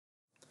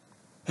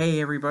Hey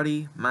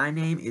everybody, my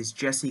name is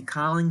Jesse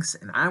Collins,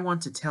 and I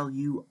want to tell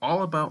you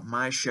all about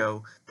my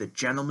show, the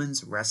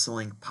Gentleman's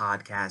Wrestling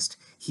Podcast,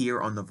 here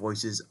on the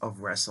Voices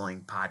of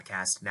Wrestling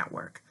Podcast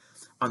Network.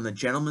 On the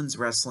Gentleman's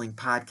Wrestling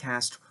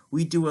Podcast,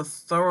 we do a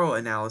thorough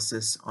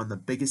analysis on the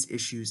biggest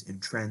issues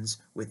and trends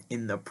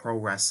within the pro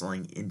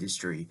wrestling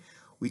industry.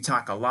 We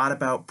talk a lot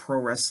about pro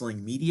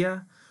wrestling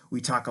media,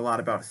 we talk a lot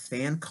about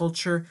fan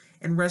culture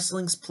and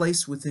wrestling's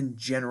place within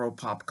general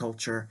pop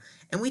culture,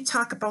 and we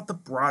talk about the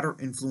broader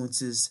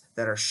influences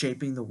that are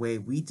shaping the way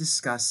we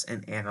discuss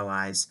and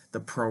analyze the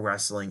pro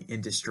wrestling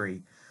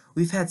industry.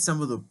 We've had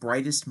some of the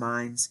brightest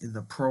minds in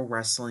the pro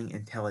wrestling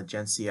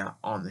intelligentsia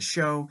on the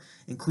show,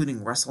 including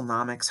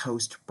WrestleNomics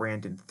host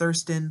Brandon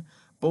Thurston,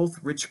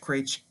 both Rich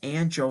Craich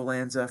and Joe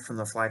Lanza from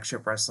the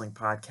Flagship Wrestling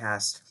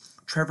Podcast,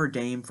 Trevor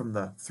Dame from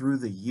the Through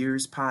the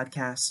Years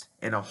podcast,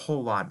 and a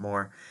whole lot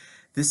more.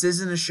 This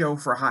isn't a show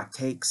for hot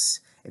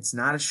takes. It's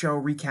not a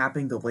show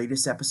recapping the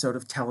latest episode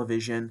of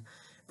television.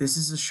 This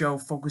is a show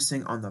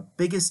focusing on the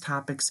biggest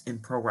topics in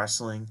pro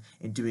wrestling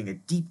and doing a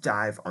deep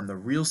dive on the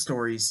real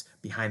stories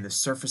behind the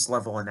surface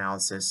level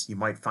analysis you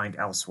might find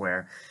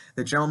elsewhere.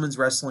 The Gentleman's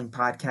Wrestling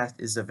Podcast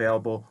is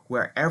available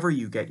wherever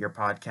you get your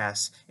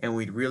podcasts, and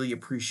we'd really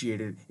appreciate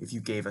it if you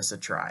gave us a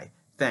try.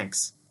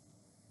 Thanks.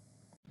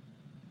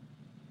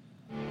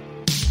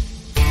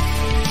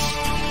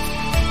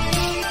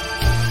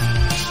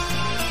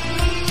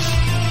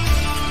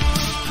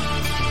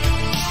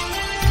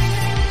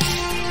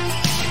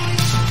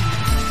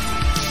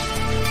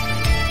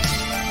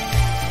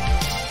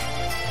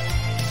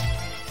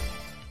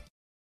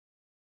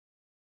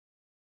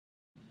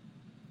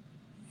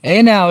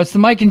 Hey now, it's the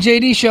Mike and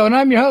JD show, and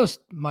I'm your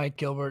host, Mike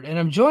Gilbert, and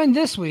I'm joined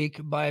this week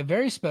by a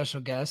very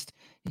special guest.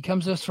 He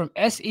comes to us from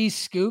SE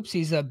Scoops.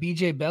 He's a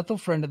BJ Bethel,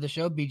 friend of the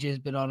show. BJ's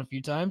been on a few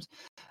times.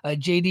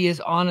 JD is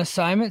on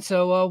assignment.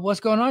 So what's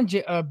going on,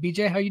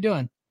 BJ? How you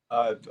doing?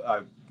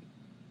 I'm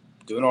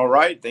doing all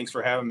right. Thanks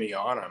for having me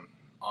on. I'm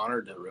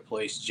honored to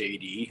replace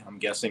JD. I'm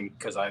guessing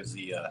because I was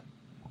the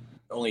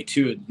only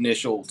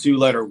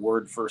two-letter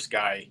word first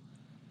guy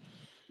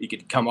you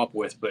could come up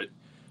with, but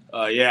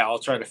yeah, I'll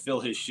try to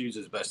fill his shoes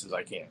as best as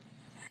I can.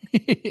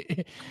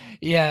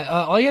 Yeah,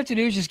 all you have to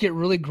do is just get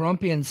really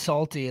grumpy and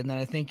salty, and then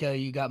I think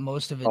you got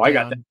most of it down. I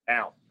got that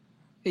down.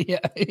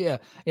 Yeah.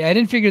 I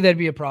didn't figure that'd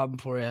be a problem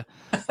for you.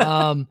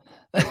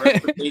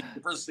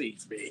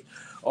 Proceeds me.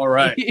 All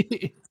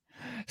right.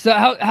 So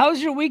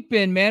how's your week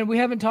been, man? We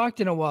haven't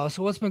talked in a while.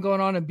 So what's been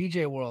going on in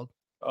BJ world?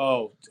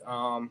 Oh,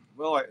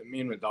 well, me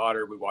and my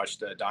daughter, we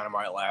watched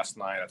Dynamite last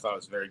night. I thought it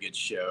was a very good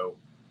show.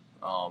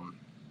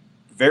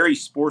 Very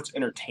sports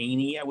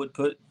entertaining, I would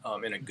put,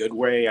 in a good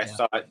way. I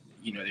thought,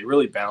 they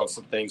really balanced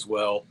some things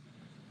well.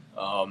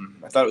 I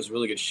thought it was a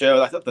really good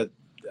show. I thought that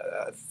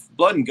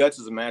Blood and Guts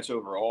as a match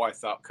overall, I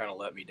thought kind of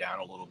let me down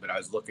a little bit. I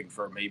was looking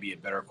for maybe a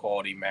better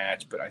quality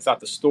match, but I thought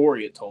the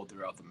story it told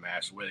throughout the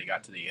match, the way they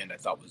got to the end, I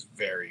thought was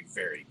very,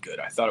 very good.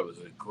 I thought it was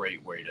a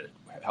great way to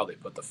how they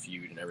put the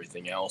feud and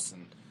everything else.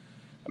 And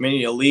I mean,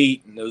 the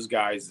Elite and those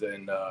guys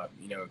and,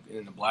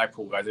 in the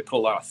Blackpool guys, they put a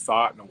lot of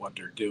thought into what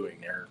they're doing.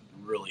 They're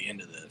really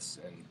into this.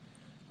 And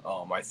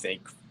I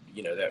think,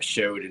 that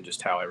showed in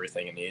just how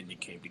everything in the ending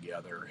came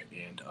together.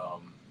 And,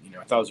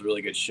 I thought it was a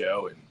really good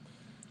show.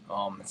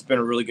 And it's been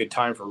a really good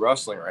time for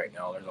wrestling right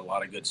now. There's a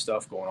lot of good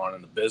stuff going on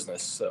in the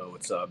business. So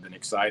it's been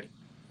exciting.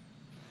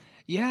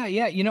 Yeah.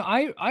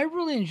 I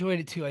really enjoyed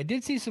it too. I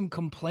did see some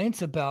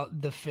complaints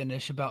about the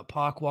finish, about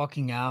Pac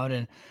walking out,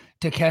 and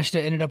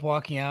Takeshita ended up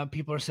walking out.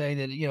 People are saying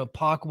that,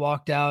 Pac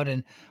walked out,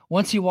 and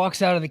once he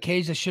walks out of the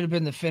cage, that should have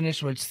been the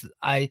finish, which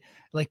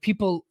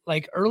people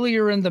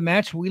earlier in the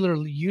match, Wheeler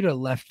Yuta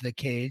left the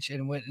cage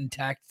and went and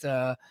attacked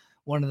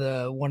one of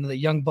the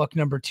Young Buck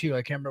number 2.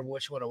 I can't remember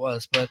which one it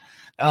was, but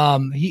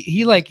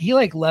he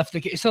left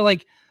the cage. So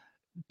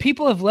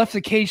people have left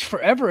the cage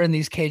forever in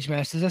these cage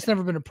matches. That's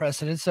never been a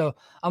precedent. So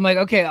I'm like,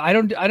 okay, I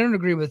don't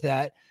agree with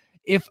that.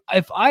 If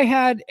I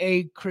had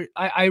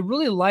I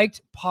really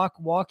liked Pac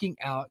walking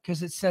out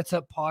because it sets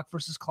up Pac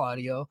versus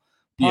Claudio.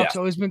 Pac's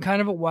always been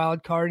kind of a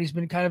wild card. He's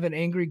been kind of an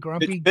angry,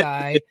 grumpy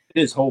guy.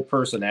 His whole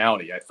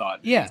personality, I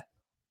thought. Yeah.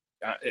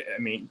 I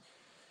mean,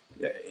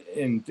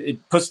 and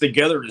it puts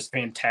together this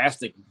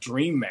fantastic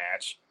dream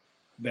match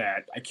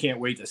that I can't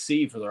wait to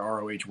see for the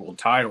ROH World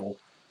Title.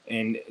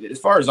 And as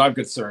far as I'm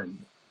concerned,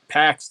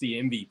 Pac's the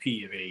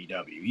MVP of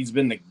AEW. He's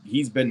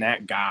been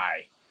that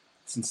guy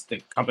since the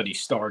company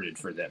started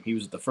for them. He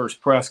was at the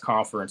first press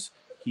conference.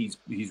 He's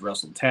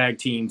wrestled tag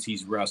teams.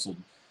 He's wrestled,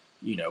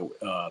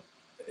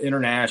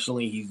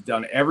 internationally. He's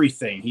done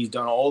everything. He's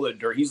done all the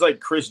dirt. He's like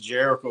Chris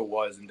Jericho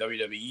was in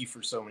WWE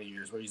for so many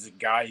years, where he's a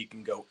guy who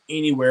can go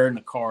anywhere in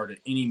the card at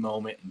any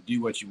moment and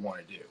do what you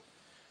want to do.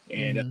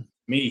 And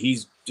me,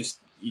 he's just,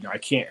 I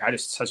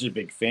just such a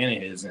big fan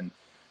of his. And,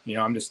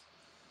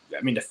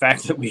 the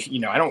fact that we,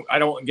 I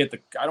don't get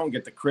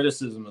the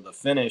criticism of the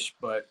finish,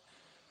 but,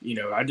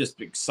 I'm just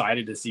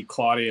excited to see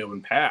Claudio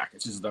and Pac.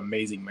 It's just an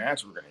amazing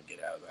match we're going to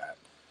get out of that.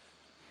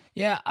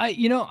 Yeah,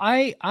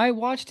 I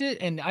watched it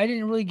and I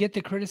didn't really get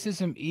the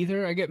criticism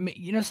either. I get,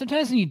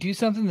 sometimes when you do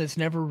something that's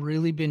never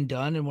really been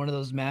done in one of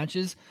those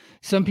matches,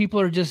 some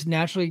people are just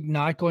naturally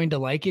not going to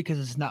like it because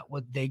it's not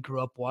what they grew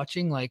up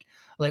watching. Like,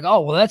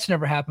 oh, well, that's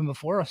never happened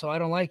before, so I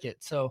don't like it.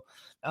 So,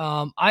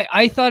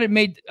 I thought it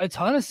made a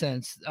ton of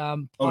sense. Pac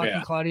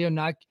and Claudio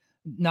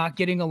not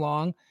getting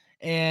along,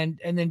 and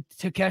then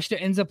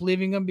Takeshita ends up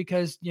leaving him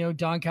because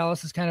Don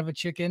Callis is kind of a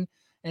chicken,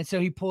 and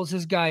so he pulls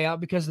his guy out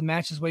because the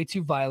match is way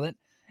too violent.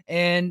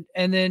 And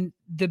then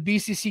the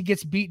BCC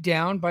gets beat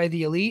down by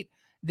the Elite.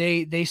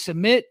 They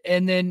submit,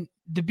 and then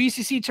the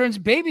BCC turns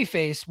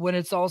babyface when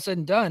it's all said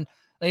and done.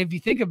 Like, if you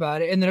think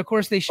about it, and then of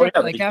course they show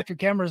after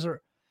cameras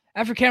are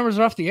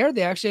off the air,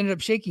 they actually ended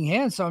up shaking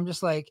hands. So I'm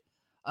just like,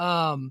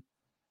 I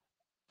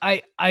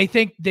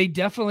think they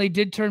definitely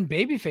did turn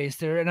babyface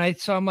there, and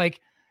I'm like,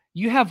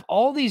 you have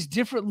all these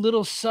different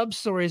little sub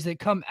stories that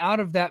come out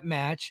of that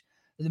match.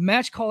 The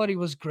match quality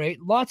was great,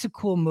 lots of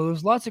cool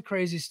moves, lots of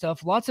crazy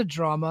stuff, lots of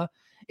drama.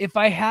 If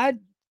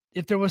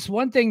there was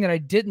one thing that I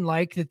didn't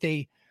like,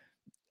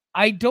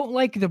 I don't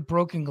like the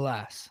broken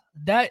glass.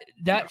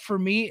 That for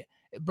me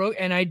broke,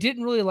 and I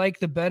didn't really like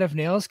the bed of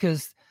nails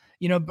because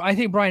I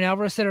think Brian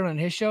Alvarez said it on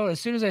his show.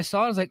 As soon as I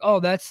saw it, I was like, oh,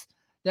 that's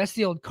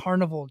the old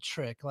carnival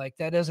trick. Like,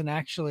 that doesn't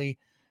actually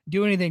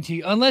do anything to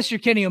you unless you're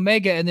Kenny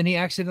Omega, and then he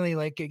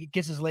accidentally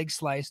gets his leg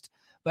sliced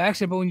by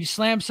accident. But when you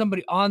slam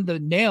somebody on the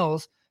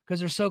nails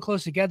because they're so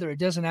close together, it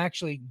doesn't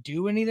actually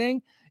do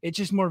anything. It's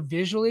just more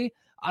visually.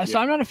 So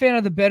I'm not a fan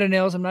of the bed of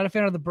nails. I'm not a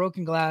fan of the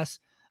broken glass.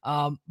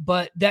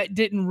 But that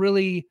didn't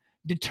really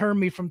deter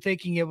me from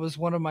thinking it was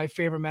one of my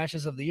favorite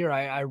matches of the year.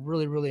 I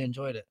really, really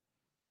enjoyed it.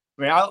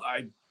 I mean,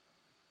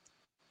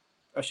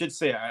 I should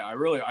say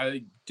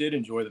I did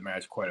enjoy the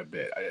match quite a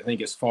bit. I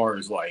think as far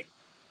as like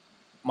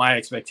my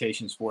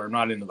expectations for it, I'm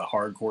not into the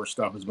hardcore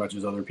stuff as much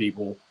as other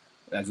people.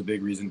 That's a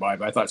big reason why.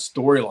 But I thought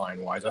storyline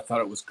wise, I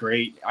thought it was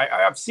great.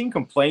 I've seen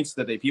complaints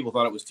that people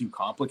thought it was too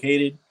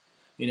complicated.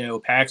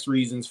 Pac's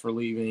reasons for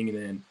leaving, and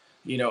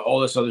then, all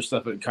this other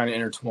stuff that kind of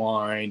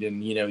intertwined.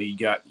 And, you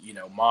got,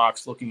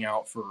 Mox looking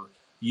out for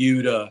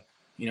Yuta,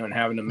 and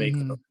having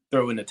to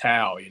throw in the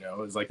towel, it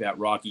was like that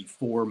Rocky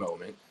IV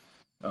moment.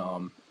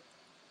 To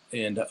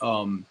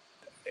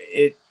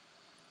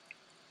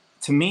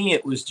me,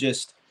 it was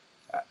just,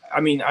 I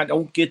mean, I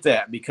don't get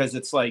that because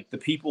it's like the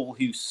people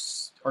who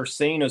are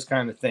saying those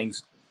kind of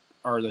things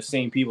are the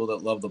same people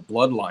that love the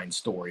Bloodline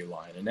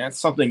storyline. And that's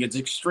something that's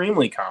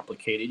extremely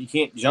complicated. You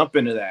can't jump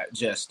into that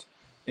just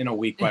in a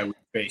week by week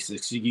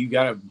basis. You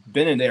got to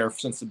been in there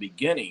since the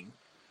beginning,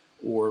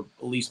 or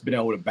at least been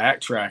able to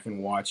backtrack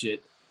and watch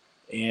it.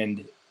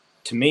 And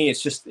to me,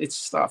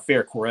 it's not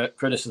fair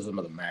criticism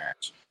of the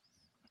match.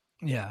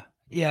 Yeah.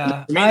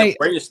 Yeah. To me, the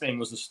greatest thing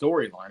was the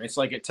storyline. It's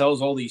like it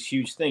tells all these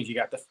huge things. You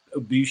got the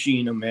Ibushi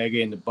and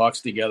Omega and the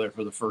Bucks together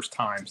for the first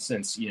time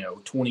since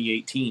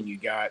 2018. You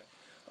got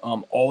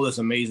all this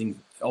amazing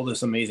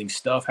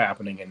stuff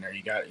happening in there.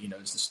 You got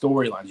it's the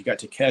storylines. You got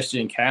Takeshita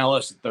and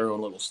Callis, their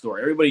own little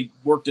story. Everybody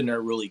worked in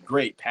there really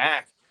great.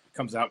 Pac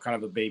comes out kind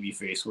of a baby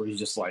face where he's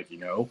just like I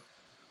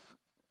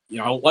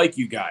don't like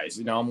you guys.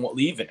 I'm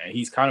leaving it.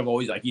 He's kind of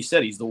always, like you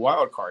said, he's the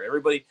wild card.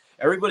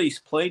 Everybody's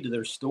played to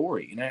their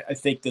story. And I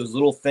think those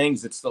little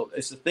things, it's the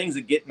things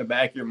that get in the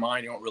back of your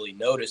mind, you don't really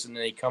notice. And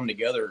then they come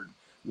together in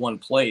one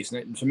place.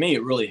 And to me,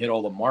 it really hit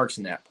all the marks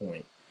in that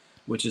point,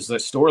 which is the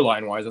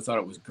storyline wise. I thought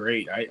it was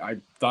great. I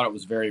thought it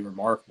was very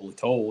remarkably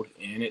told.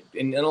 And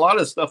a lot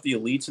of the stuff the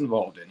Elite's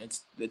involved in,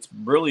 it's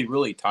really,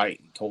 really tight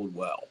and told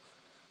well.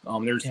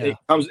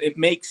 It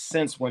makes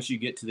sense once you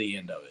get to the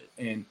end of it.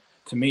 And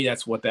to me,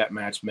 that's what that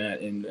match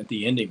meant. And at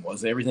the ending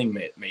was everything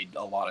made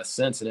a lot of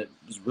sense, and it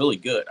was really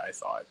good, I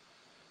thought.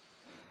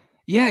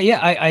 Yeah.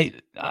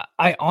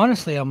 I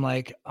honestly,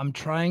 I'm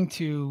trying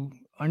to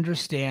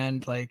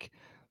understand like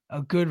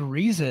a good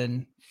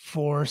reason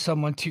for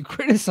someone to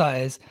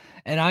criticize,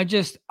 and I'm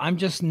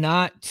just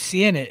not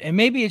seeing it. And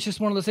maybe it's just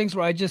one of those things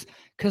where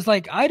because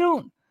like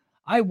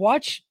I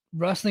watch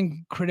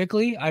wrestling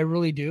critically, I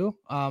really do.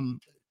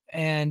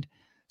 And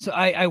so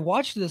I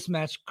watched this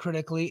match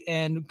critically,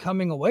 and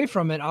coming away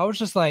from it, I was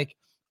just like,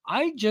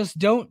 I just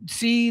don't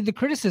see the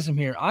criticism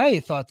here. I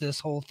thought this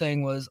whole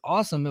thing was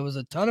awesome. It was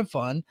a ton of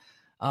fun.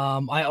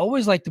 I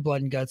always like the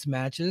blood and guts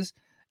matches.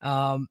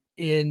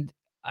 And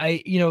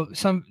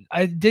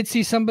I did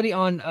see somebody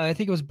on, I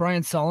think it was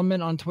Brian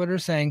Solomon on Twitter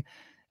saying,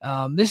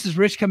 this is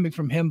rich coming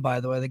from him, by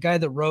the way, the guy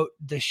that wrote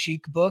the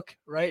Sheik book,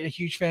 right? A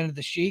huge fan of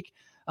the Sheik,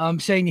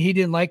 saying he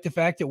didn't like the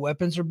fact that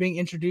weapons are being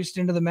introduced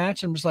into the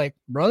match. I'm just like,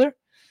 brother,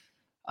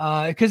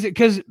 because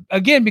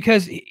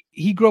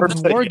he grew up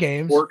with war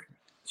games.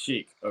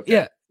 Sheik. Okay.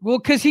 Yeah. Well,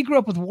 because he grew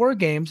up with war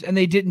games and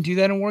they didn't do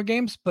that in war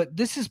games, but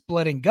this is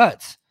blood and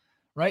guts,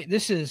 right?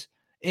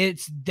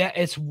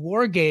 It's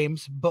war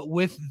games, but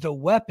with the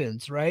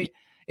weapons, right?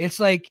 It's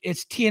like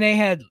TNA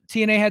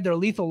had their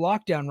lethal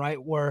lockdown, right?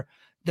 Where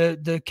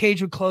the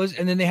cage would close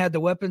and then they had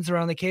the weapons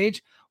around the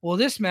cage. Well,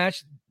 this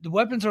match, the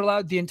weapons are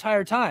allowed the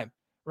entire time,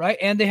 right?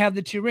 And they have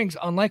the 2 rings,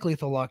 unlike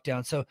lethal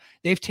lockdown. So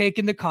they've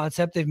taken the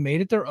concept, they've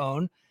made it their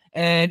own.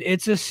 and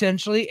it's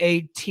essentially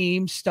a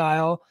team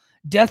style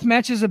death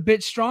match. Is a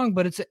bit strong,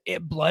 but it's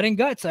blood and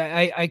guts.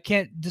 I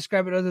can't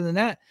describe it other than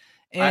that.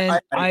 And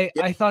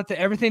I thought that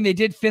everything they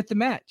did fit the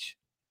match.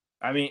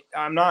 I mean,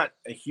 I'm not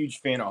a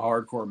huge fan of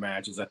hardcore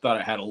matches. I thought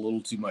it had a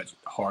little too much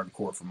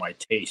hardcore for my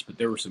taste, but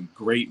there were some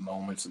great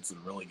moments and some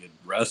really good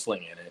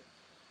wrestling in it.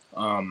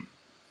 I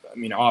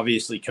mean,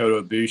 obviously,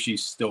 Kota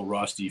Ibushi's still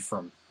rusty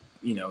from,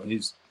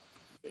 his,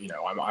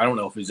 I don't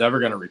know if he's ever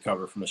going to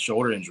recover from the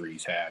shoulder injury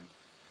he's had,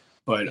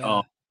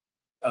 but,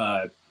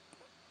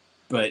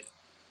 but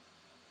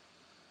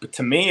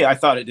to me, I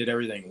thought it did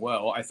everything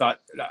well. I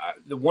thought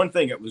the one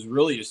thing that was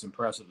really just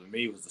impressive to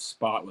me was the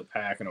spot with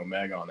Pac and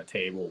Omega on the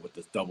table with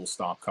this double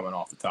stomp coming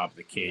off the top of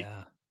the cage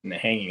and the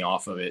hanging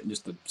off of it, and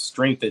just the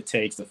strength it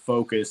takes, the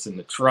focus, and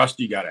the trust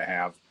you got to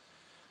have.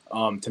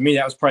 To me,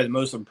 that was probably the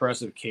most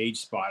impressive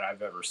cage spot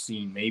I've ever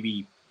seen.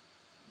 Maybe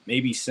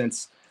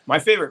since my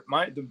favorite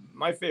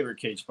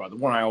cage spot, the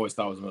one I always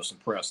thought was the most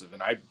impressive,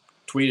 and I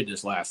tweeted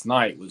this last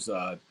night, was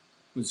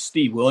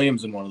Steve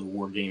Williams in one of the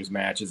War Games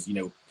matches.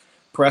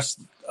 Pressed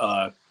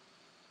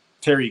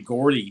Terry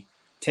Gordy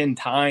 10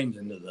 times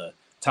into the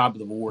top of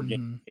the War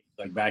Game,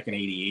 like back in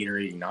 '88 or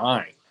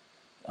 '89.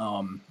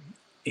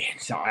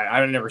 So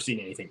I've never seen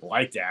anything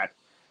like that.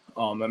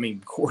 I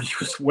mean, Gordy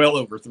was well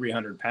over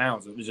 300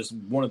 pounds. It was just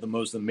one of the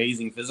most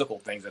amazing physical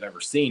things I'd ever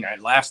seen.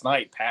 Last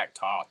night, Pac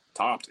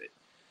topped it.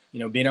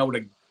 Being able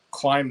to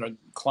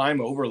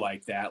climb over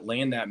like that,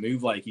 land that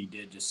move like he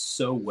did just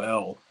so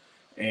well.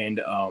 And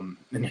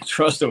the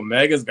trust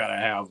Omega's got to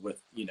have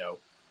with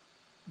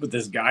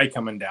this guy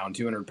coming down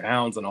 200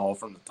 pounds and all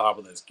from the top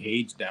of this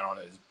cage down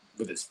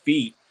with his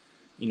feet.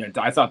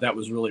 I thought that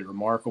was really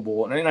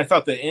remarkable. And I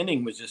thought the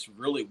ending was just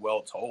really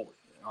well told.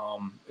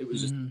 It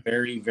was just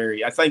very,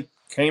 very, I think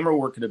camera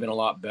work could have been a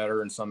lot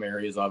better in some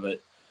areas of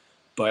it,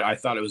 but I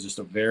thought it was just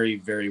a very,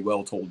 very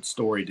well told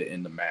story to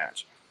end the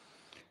match.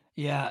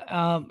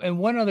 Yeah. And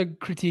one other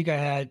critique I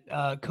had,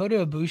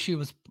 Kota Ibushi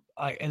was,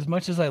 as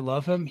much as I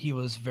love him, he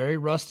was very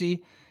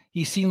rusty.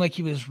 He seemed like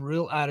he was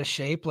real out of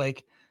shape.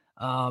 Like,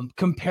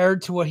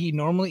 compared to what he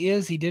normally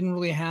is, he didn't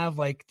really have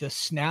like the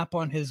snap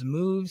on his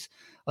moves.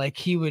 Like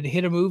he would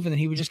hit a move and then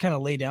he would just kind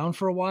of lay down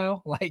for a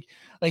while. Like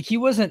he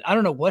wasn't, I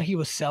don't know what he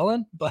was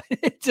selling, but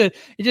it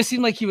just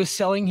seemed like he was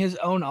selling his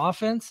own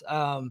offense.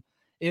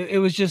 It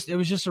was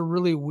just a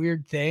really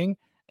weird thing.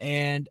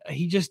 And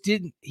he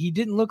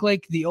didn't look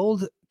like the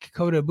old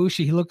Kota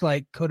Ibushi. He looked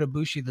like Kota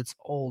Ibushi that's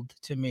old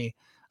to me.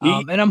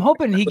 And I'm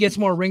hoping he gets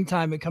more ring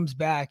time and comes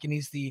back and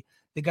he's the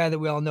guy that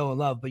we all know and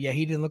love. But yeah,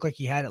 he didn't look like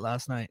he had it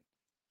last night.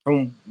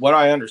 From what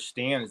I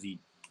understand is he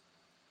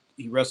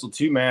wrestled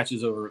 2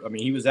 matches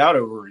he was out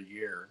over a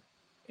year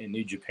in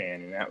New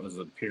Japan, and that was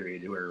a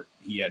period where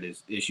he had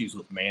his issues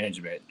with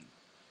management,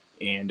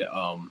 and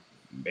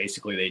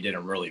basically they did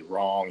him really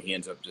wrong. He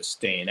ends up just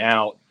staying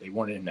out. They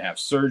wanted him to have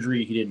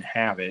surgery. He didn't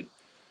have it.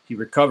 He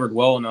recovered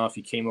well enough.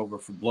 He came over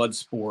for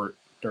Bloodsport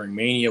during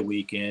Mania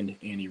weekend,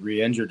 and he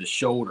re-injured his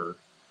shoulder,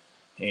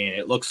 and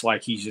it looks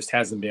like he just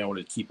hasn't been able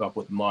to keep up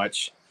with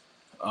much.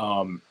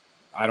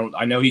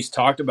 I know he's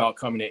talked about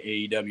coming to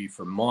AEW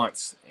for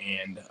months,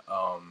 and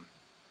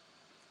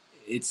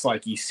it's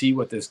like you see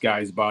what this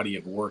guy's body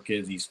of work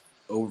is. He's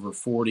over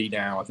 40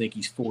 now. I think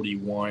he's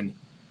 41,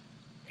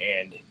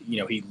 and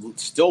he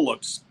still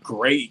looks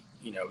great.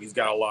 He's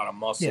got a lot of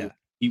muscle. Yeah.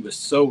 He was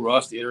so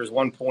rusty. There was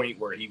one point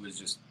where he was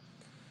just,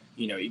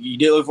 he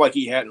did look like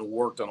he hadn't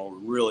worked in a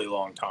really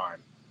long time,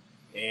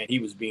 and he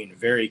was being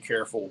very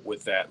careful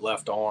with that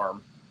left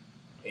arm,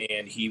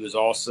 and he was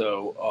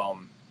also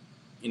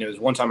there's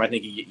one time I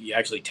think he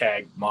actually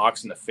tagged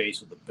Mox in the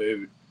face with a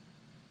boot.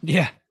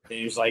 Yeah. And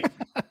he was like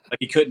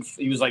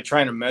he was like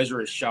trying to measure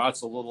his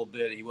shots a little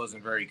bit. He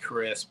wasn't very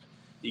crisp.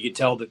 You could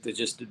tell that there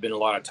just had been a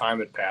lot of time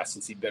had passed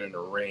since he'd been in the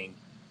ring.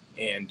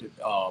 And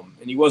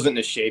he wasn't in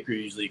the shape you're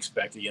usually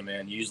expecting him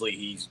in. Usually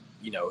he's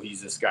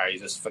this guy,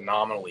 he's just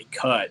phenomenally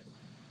cut.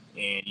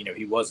 And,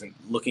 he wasn't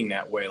looking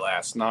that way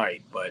last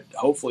night, but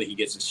hopefully he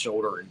gets his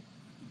shoulder in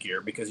gear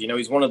because,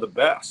 he's one of the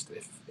best.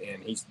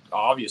 And he's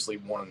obviously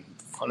one of the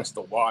funnest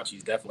to watch.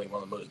 He's definitely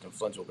one of the most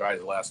influential guys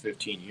of the last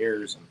 15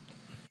 years. And,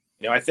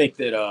 I think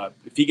that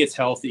if he gets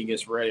healthy and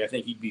gets ready, I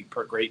think he'd be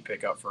a great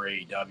pickup for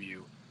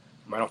AEW.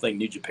 I don't think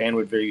New Japan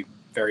would be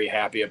very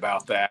happy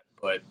about that,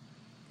 but,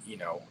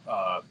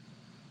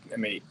 I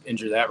may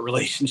injure that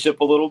relationship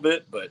a little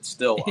bit, but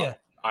still, yeah.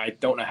 I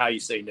don't know how you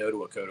say no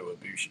to a Kota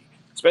Ibushi,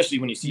 especially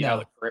when you see how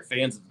the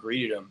fans have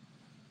greeted him.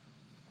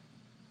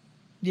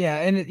 Yeah,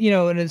 and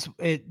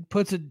it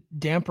puts a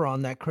damper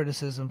on that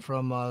criticism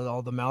from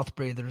all the mouth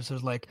breathers.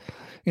 There's like,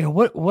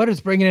 what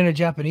is bringing in a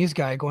Japanese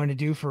guy going to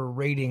do for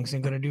ratings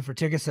and going to do for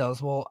ticket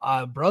sales? Well,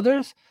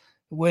 brothers,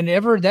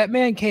 whenever that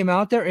man came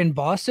out there in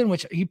Boston,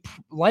 which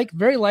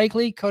very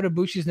likely Kota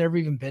Ibushi's never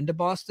even been to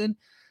Boston,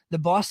 the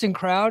Boston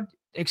crowd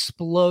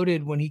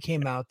exploded when he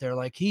came out there.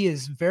 Like he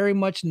is very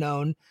much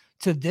known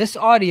to this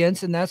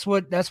audience, and that's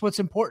what's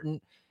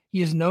important.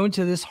 He is known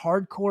to this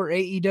hardcore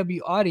AEW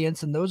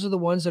audience, and those are the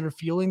ones that are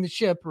fueling the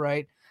ship,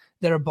 right?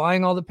 That are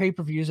buying all the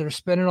pay-per-views, that are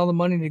spending all the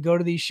money to go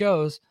to these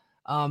shows.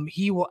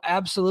 he will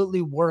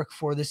absolutely work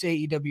for this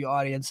AEW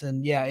audience.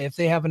 And yeah, if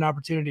they have an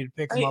opportunity to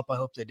pick him up, I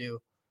hope they do.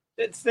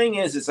 The thing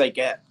is, it's like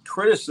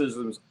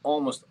criticism is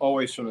almost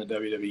always from the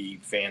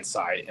WWE fan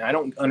side, and I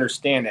don't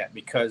understand that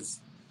because,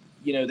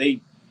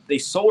 they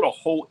sold a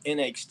whole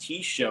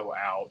NXT show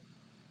out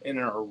in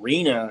an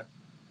arena,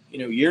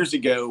 years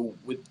ago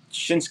with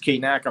Shinsuke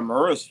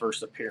Nakamura's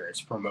first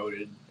appearance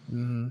promoted.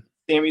 Mm-hmm.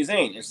 Sami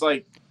Zayn. It's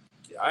like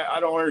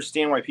I don't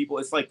understand why people.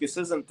 It's like this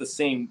isn't the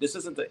same. This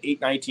isn't the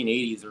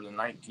 1980s or the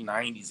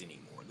 1990s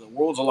anymore. The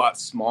world's a lot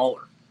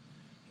smaller.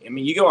 I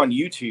mean, you go on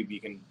YouTube, you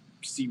can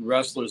see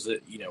wrestlers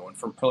that and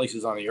from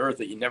places on the earth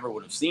that you never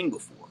would have seen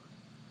before.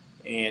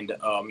 And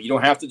you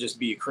don't have to just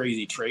be a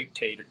crazy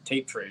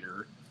tape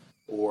trader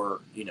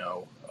or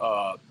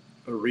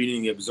or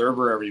reading the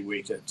Observer every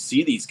week to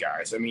see these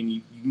guys. I mean,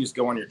 you can just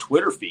go on your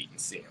Twitter feed and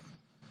see them.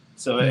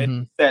 So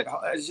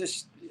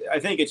I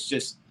think it's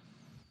just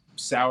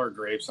sour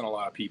grapes on a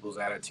lot of people's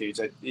attitudes.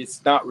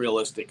 It's not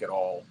realistic at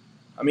all.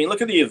 I mean,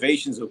 look at the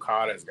ovations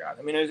Okada's got.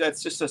 I mean,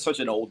 that's just such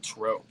an old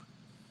trope.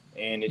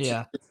 And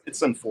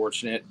it's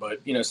unfortunate, but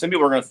some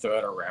people are going to throw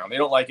it around. They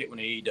don't like it when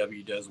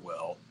AEW does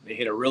well. They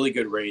hit a really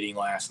good rating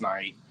last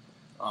night,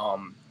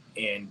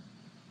 and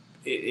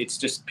it's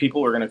just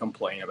people are going to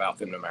complain about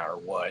them no matter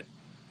what,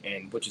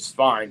 and which is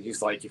fine.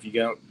 He's like, if you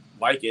don't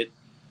like it,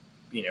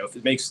 if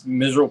it makes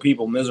miserable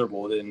people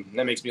miserable, then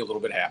that makes me a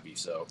little bit happy.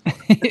 So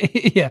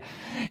yeah.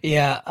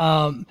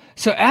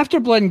 So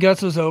after Blood and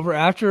Guts was over,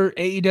 after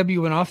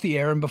AEW went off the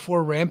air, and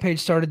before Rampage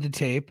started the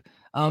tape,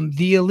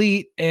 the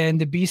Elite and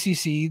the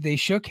BCC, they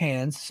shook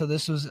hands. So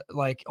this was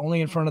like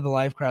only in front of the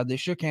live crowd. They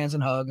shook hands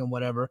and hugged and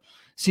whatever.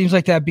 Seems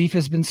like that beef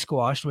has been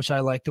squashed, which I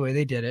like the way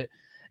they did it.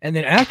 And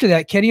then after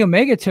that, Kenny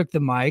Omega took the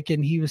mic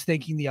and he was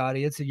thanking the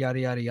audience and yada,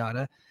 yada,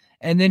 yada.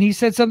 And then he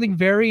said something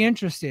very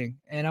interesting.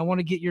 And I want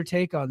to get your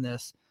take on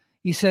this.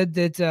 He said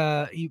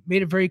that he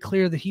made it very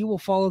clear that he will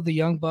follow the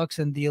Young Bucks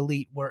and the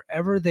Elite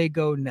wherever they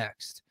go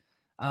next.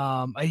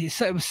 He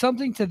said it was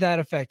something to that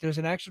effect. There's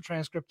an actual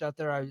transcript out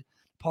there. I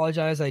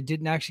apologize. I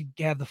didn't actually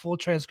have the full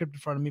transcript in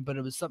front of me, but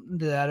it was something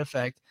to that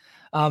effect.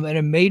 And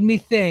it made me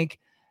think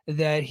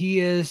that he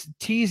is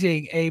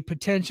teasing a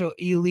potential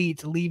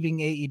Elite leaving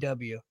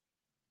AEW.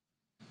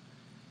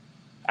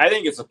 I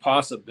think it's a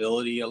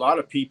possibility. A lot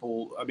of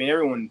people, I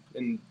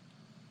mean,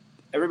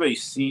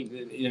 everybody's seen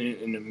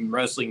in the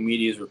wrestling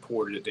media has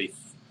reported that they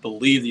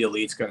believe the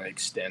Elite's going to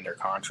extend their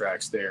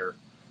contracts there.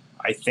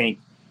 I think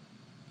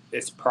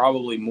it's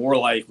probably more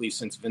likely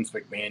since Vince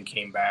McMahon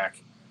came back.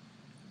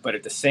 But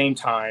at the same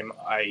time,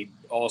 I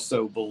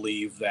also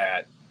believe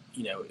that,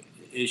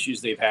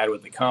 issues they've had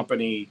with the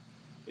company,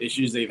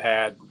 issues they've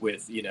had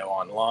with,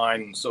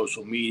 online and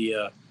social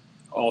media,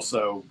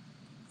 also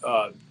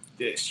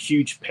this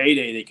huge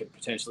payday they could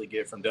potentially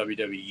get from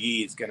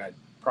WWE is going to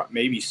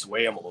maybe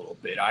sway them a little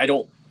bit.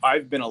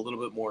 I've been a little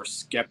bit more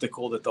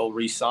skeptical that they'll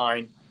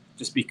re-sign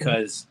just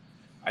because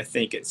I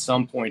think at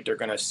some point they're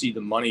going to see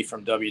the money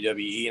from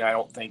WWE, and I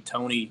don't think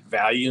Tony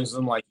values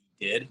them like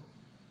he did.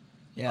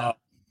 Yeah. I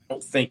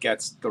don't think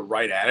that's the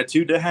right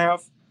attitude to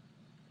have.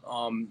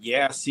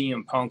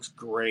 CM Punk's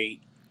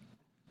great,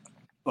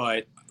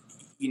 but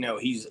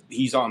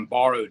he's on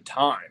borrowed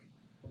time.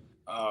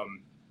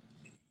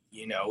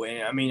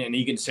 And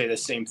you can say the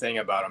same thing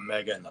about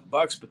Omega and the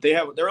Bucks, but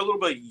they're a little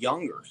bit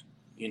younger,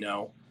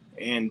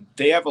 and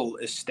they have an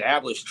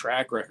established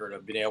track record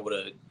of being able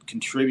to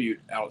contribute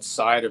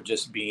outside of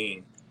just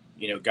being,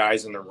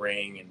 guys in the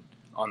ring and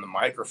on the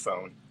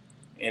microphone,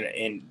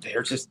 and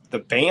they're just the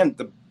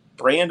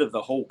brand of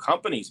the whole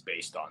company's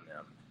based on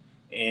them.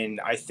 And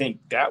I think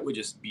that would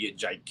just be a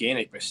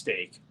gigantic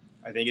mistake.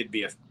 I think it'd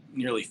be a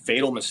nearly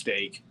fatal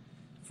mistake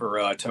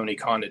for Tony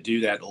Khan to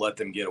do that, to let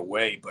them get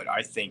away. But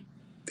I think,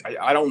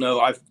 I don't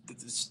know.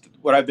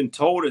 What I've been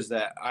told is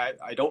that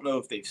I don't know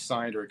if they've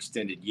signed or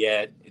extended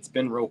yet. It's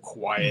been real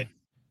quiet.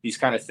 These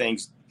kind of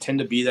things tend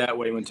to be that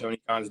way when Tony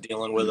Khan's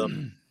dealing with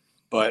them.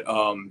 But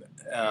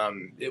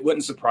it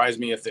wouldn't surprise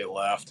me if they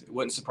left. It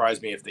wouldn't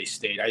surprise me if they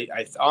stayed.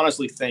 I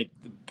honestly think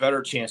the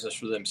better chances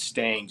for them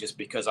staying, just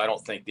because I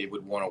don't think they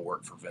would want to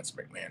work for Vince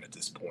McMahon at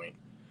this point.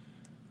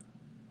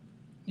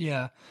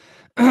 Yeah.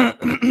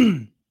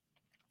 And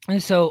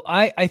so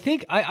I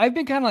think I've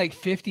been kind of like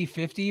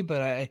 50-50,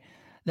 but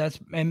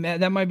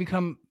that might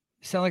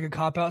sound like a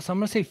cop out. So I'm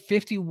going to say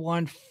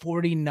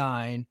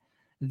 51-49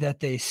 that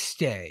they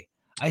stay.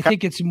 I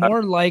think it's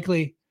more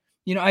likely,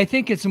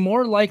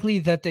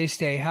 that they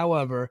stay.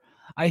 However,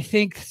 I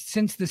think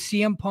since the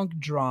CM Punk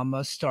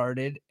drama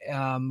started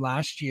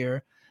last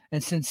year,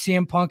 and since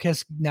CM Punk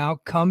has now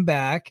come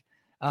back,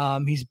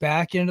 he's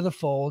back into the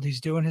fold.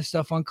 He's doing his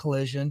stuff on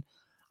Collision.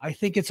 I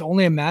think it's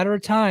only a matter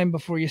of time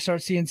before you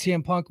start seeing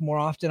CM Punk more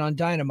often on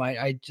Dynamite.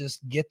 I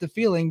just get the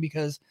feeling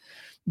because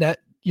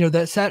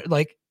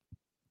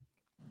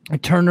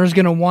Turner's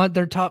going to want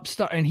their top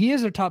star, and he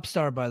is their top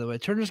star, by the way.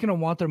 Turner's going to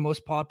want their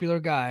most popular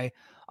guy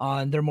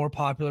on their more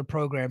popular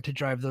program to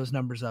drive those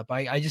numbers up.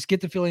 I just get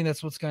the feeling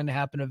that's what's going to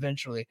happen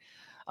eventually.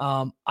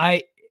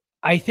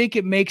 I think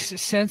it makes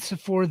sense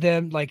for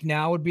them. Like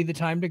now would be the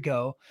time to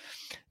go.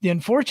 The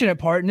unfortunate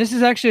part, and this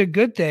is actually a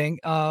good thing,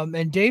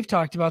 and Dave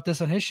talked about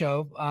this on his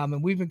show,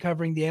 and we've been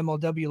covering the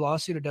MLW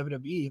lawsuit at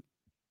WWE.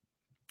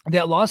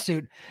 That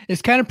lawsuit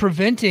is kind of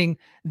preventing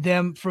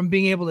them from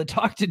being able to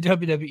talk to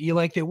WWE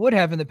like they would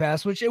have in the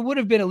past, which it would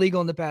have been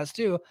illegal in the past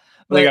too.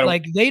 But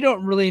they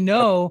don't really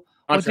know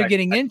what they're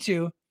getting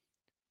into.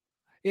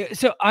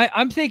 So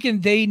I'm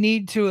thinking they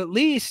need to at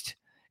least,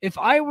 if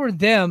I were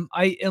them,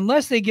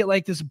 unless they get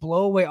like this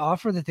blowaway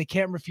offer that they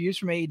can't refuse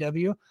from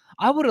AEW,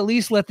 I would at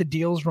least let the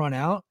deals run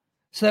out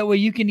so that way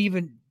you can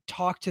even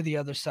talk to the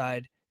other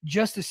side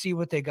just to see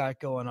what they got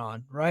going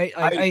on, right?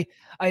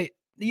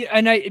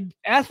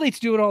 Athletes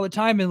do it all the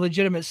time in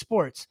legitimate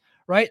sports,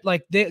 right?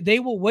 Like they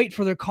will wait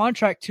for their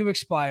contract to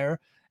expire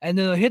and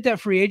then they'll hit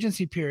that free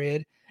agency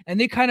period and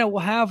they kind of will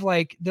have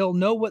like, they'll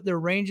know what their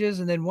range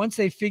is. And then once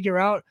they figure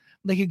out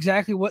like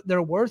exactly what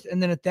they're worth,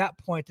 and then at that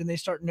point, then they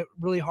start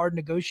really hard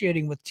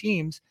negotiating with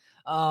teams.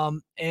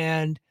 And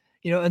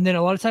then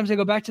a lot of times they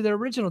go back to their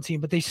original team,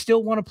 but they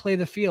still want to play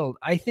the field.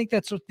 I think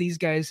that's what these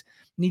guys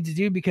need to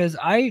do because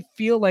I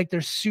feel like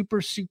they're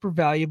super, super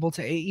valuable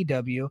to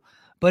AEW.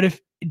 But if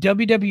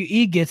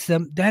WWE gets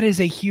them, that is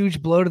a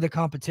huge blow to the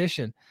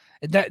competition.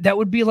 That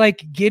would be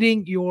like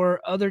getting your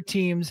other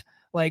teams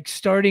like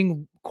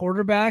starting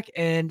quarterback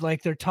and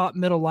like their top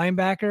middle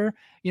linebacker,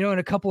 and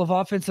a couple of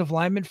offensive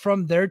linemen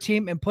from their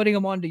team and putting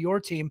them onto your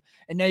team.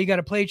 And now you got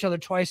to play each other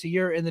twice a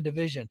year in the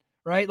division,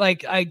 right?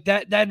 Like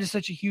that is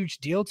such a huge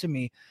deal to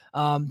me.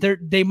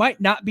 They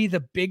might not be the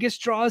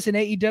biggest draws in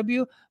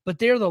AEW, but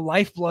they're the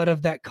lifeblood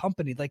of that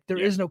company. Like there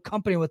is no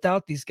company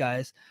without these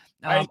guys.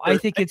 I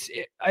think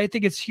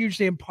it's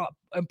hugely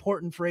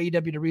important for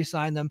AEW to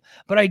re-sign them.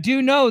 But I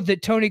do know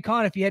that Tony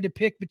Khan, if he had to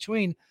pick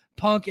between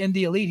Punk and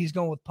the Elite, he's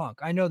going with Punk.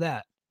 I know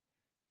that.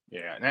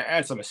 Yeah, and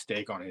that's a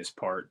mistake on his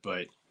part.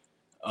 But,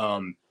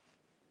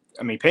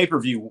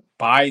 pay-per-view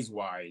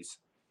buys-wise,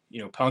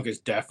 Punk is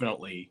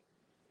definitely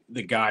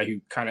the guy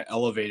who kind of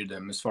elevated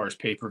him as far as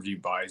pay-per-view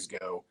buys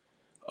go.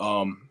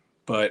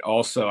 But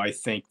also I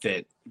think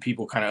that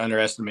people kind of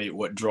underestimate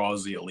what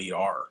draws the Elite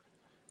are.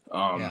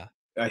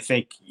 I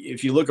think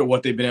if you look at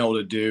what they've been able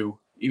to do,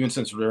 even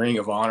since the Ring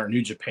of Honor,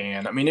 New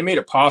Japan, they made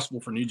it possible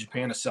for New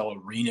Japan to sell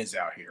arenas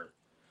out here.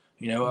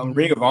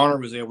 Ring of Honor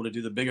was able to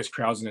do the biggest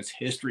crowds in its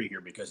history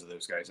here because of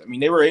those guys.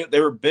 They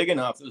were big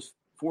enough. Those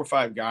 4 or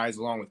 5 guys,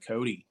 along with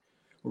Cody,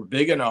 were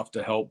big enough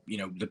to help,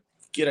 to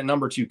get a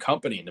number 2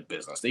 company in the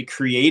business. They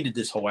created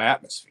this whole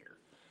atmosphere.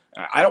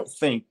 I don't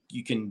think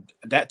you can.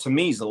 That to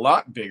me is a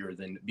lot bigger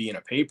than being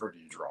a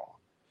pay-per-view draw.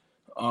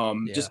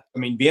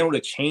 Being able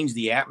to change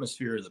the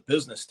atmosphere of the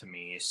business to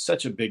me is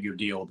such a bigger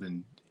deal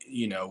than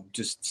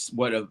just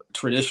what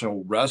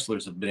traditional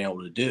wrestlers have been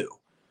able to do.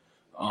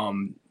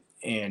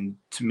 And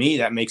to me,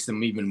 that makes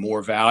them even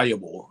more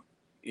valuable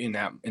in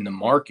the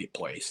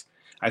marketplace.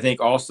 I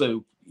think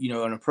also, in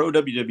a pro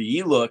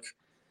WWE look,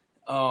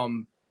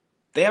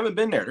 they haven't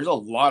been there. There's a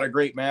lot of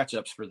great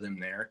matchups for them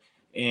there.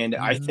 And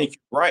I think,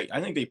 right,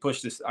 I think they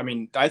push this. I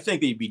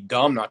think they'd be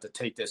dumb not to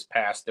take this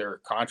past their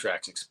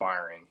contracts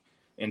expiring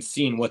and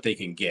seeing what they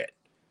can get.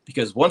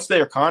 Because once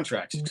their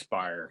contracts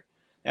expire,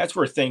 that's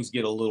where things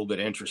get a little bit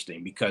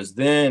interesting. Because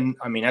then,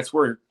 that's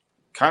where,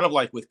 kind of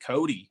like with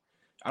Cody,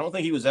 I don't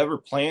think he was ever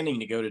planning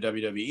to go to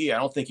WWE. I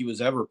don't think he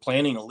was ever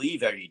planning to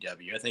leave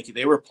AEW. I think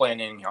they were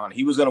planning on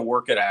he was going to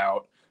work it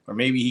out, or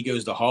maybe he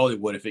goes to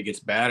Hollywood if it gets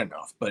bad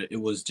enough. But it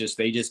was just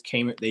they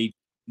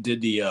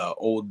did the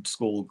old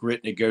school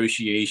grit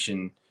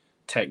negotiation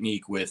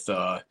technique with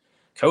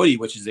Cody,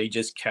 which is they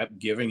just kept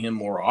giving him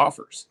more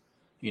offers.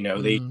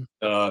 They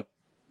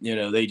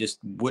just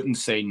wouldn't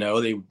say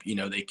no.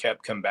 They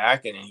kept coming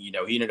back, and he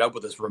ended up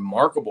with this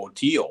remarkable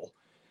deal.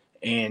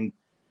 And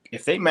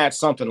if they match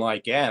something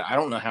like that, I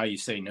don't know how you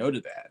say no to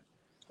that.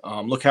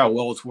 Look how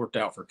well it's worked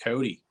out for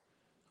Cody.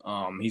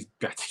 He's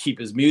got to keep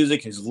his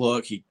music, his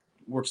look. He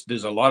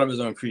does a lot of his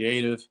own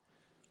creative.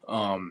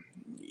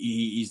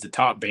 He's the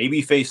top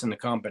baby face in the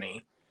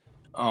company.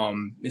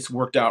 It's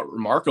worked out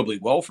remarkably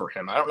well for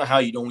him. I don't know how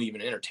you don't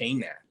even entertain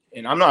that.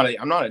 And I'm not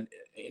a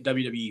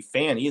WWE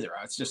fan either.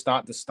 It's just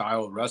not the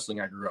style of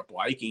wrestling I grew up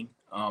liking.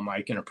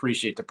 I can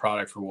appreciate the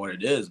product for what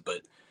it is,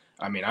 but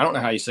I don't know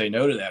how you say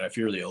no to that if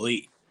you're the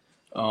Elite.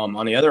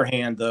 On the other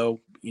hand, though,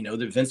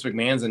 that Vince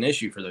McMahon's an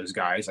issue for those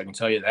guys. I can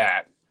tell you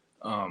that.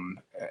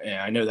 And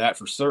I know that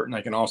for certain.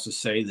 I can also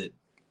say that,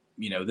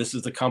 this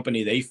is the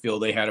company they feel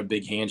they had a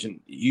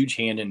huge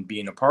hand in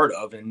being a part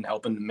of and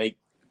helping to make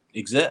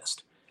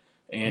exist.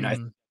 And I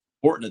think it's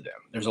important to them.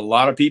 There's a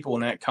lot of people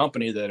in that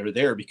company that are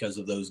there because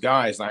of those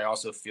guys. And I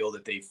also feel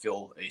that they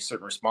feel a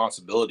certain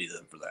responsibility to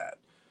them for that.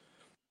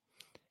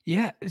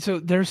 Yeah. So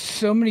there's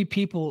so many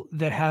people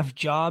that have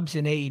jobs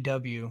in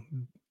AEW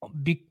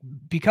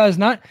because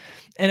not,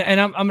 and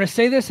I'm going to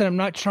say this, and I'm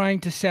not trying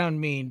to sound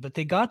mean, but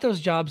they got those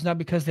jobs not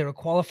because they were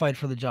qualified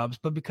for the jobs,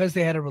 but because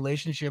they had a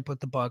relationship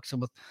with the Bucks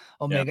and with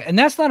Omega. Yeah. And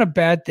that's not a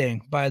bad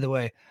thing, by the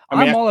way.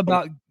 I'm all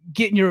about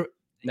getting your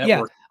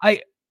network.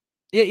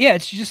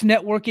 It's just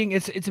networking.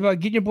 It's about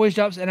getting your boys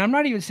jobs. And I'm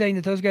not even saying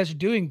that those guys are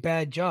doing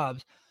bad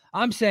jobs.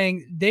 I'm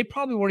saying they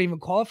probably weren't even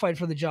qualified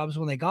for the jobs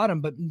when they got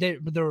them, but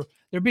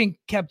they're being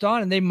kept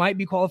on, and they might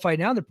be qualified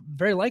now. They're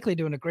very likely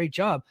doing a great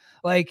job.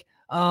 Like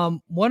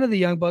one of the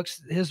Young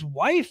Bucks, his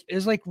wife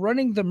is like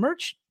running the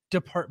merch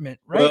department,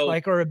 right? Well,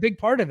 like, or a big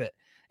part of it.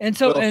 And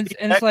so, and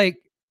it's like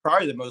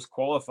probably the most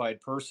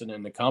qualified person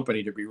in the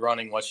company to be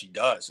running what she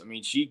does. I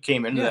mean, she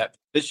came into that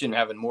position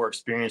having more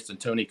experience than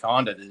Tony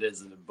Khan did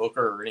as a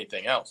booker or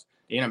anything else.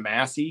 Dana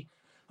Massey,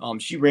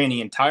 she ran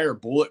the entire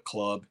Bullet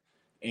Club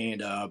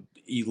and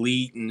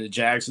Elite and the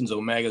Jacksons,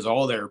 Omegas,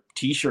 all their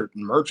T-shirt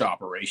and merch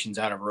operations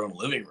out of her own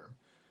living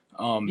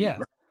room.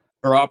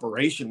 Her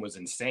operation was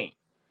insane.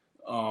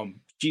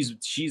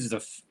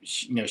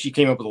 She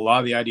came up with a lot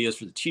of the ideas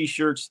for the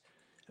T-shirts.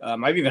 I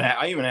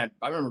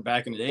remember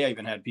back in the day, I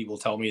even had people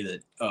tell me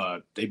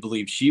that they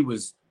believed she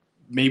was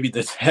maybe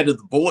the head of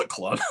the Bullet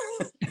Club,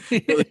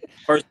 as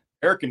far as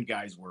American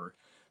guys were,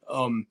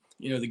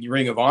 the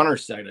Ring of Honor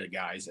set of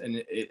guys.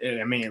 And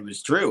it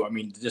was true. I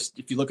mean, just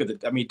if you look at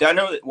I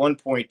know at one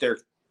point their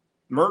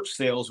merch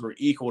sales were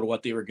equal to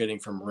what they were getting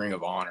from Ring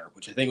of Honor,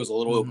 which I think was a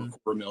little over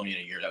 $250,000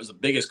 a year. That was the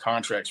biggest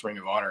contracts Ring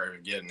of Honor ever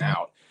getting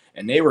out.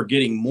 And they were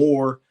getting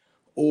more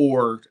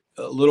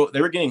they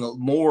were getting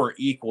more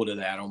equal to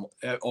that on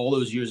all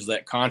those years of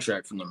that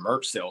contract from the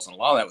merch sales. And a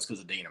lot of that was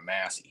because of Dana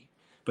Massey.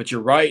 But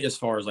you're right, as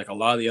far as like a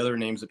lot of the other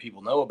names that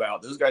people know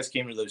about, those guys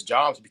came to those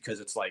jobs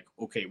because it's like,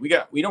 okay, we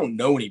don't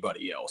know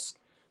anybody else.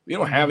 We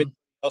don't have anybody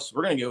else.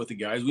 We're going to go with the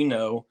guys we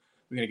know.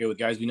 We're going to go with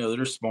guys we know that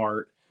are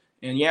smart.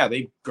 And yeah,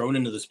 they've grown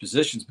into those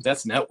positions, but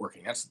that's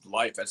networking. That's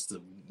life. That's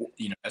the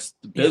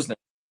business.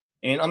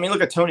 And I mean,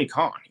 look at Tony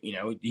Khan.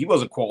 He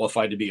wasn't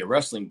qualified to be a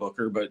wrestling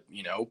booker, but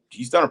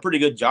he's done a pretty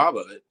good job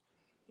of it.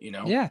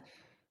 Yeah.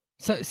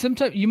 So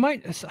sometimes you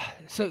might.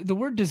 So the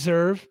word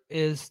deserve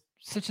is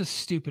such a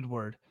stupid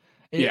word.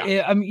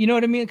 I mean, you know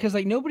what I mean? Because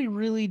like nobody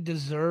really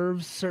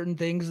deserves certain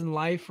things in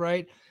life,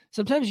 right?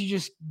 Sometimes you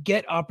just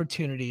get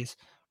opportunities,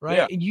 right?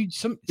 Yeah. And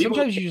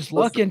sometimes you just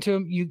luck into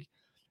them.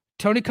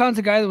 Tony Khan's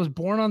a guy that was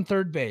born on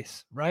third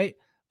base, right?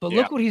 But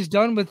look what he's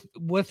done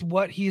with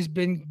what he's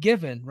been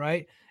given,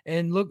 right?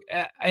 And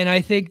and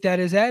I think that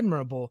is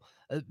admirable.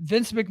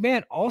 Vince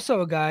McMahon,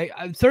 also a guy.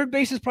 Third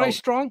base is probably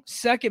strong.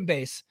 Second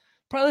base,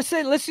 probably.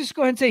 Let's just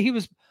go ahead and say he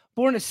was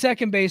born at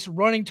second base,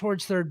 running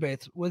towards third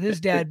base, with his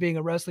dad being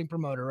a wrestling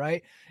promoter,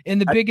 right? In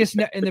the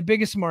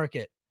biggest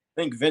market.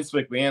 I think Vince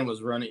McMahon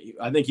was running.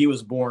 I think he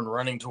was born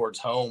running towards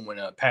home when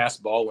a pass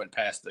ball went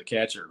past the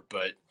catcher.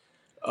 But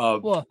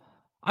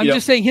I'm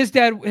just saying his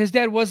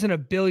dad wasn't a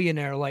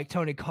billionaire like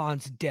Tony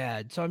Khan's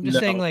dad. So I'm just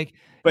saying, like,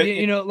 but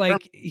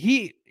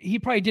he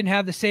probably didn't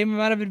have the same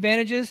amount of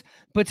advantages,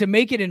 but to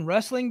make it in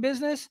wrestling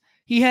business,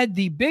 he had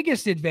the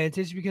biggest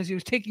advantage because he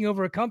was taking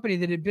over a company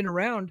that had been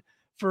around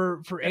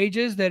for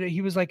ages, that he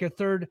was like a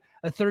third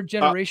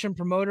generation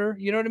promoter.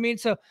 You know what I mean?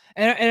 So,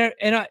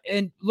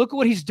 and look at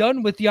what he's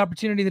done with the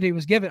opportunity that he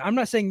was given. I'm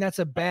not saying that's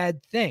a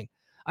bad thing.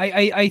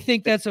 I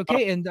think that's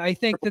okay. And I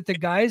think that the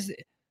guys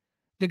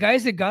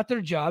that got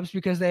their jobs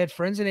because they had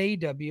friends in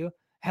AEW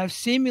have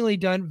seemingly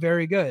done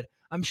very good.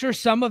 I'm sure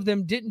some of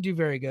them didn't do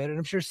very good, and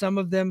I'm sure some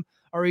of them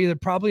are either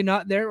probably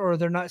not there or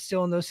they're not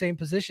still in those same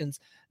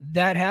positions.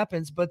 That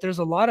happens, but there's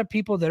a lot of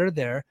people that are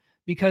there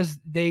because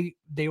they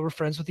were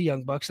friends with the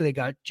Young Bucks, so they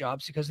got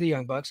jobs because of the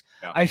Young Bucks.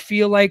 Yeah. I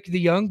feel like the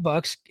Young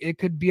Bucks, it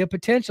could be a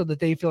potential that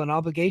they feel an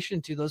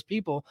obligation to those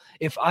people.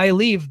 If I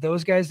leave,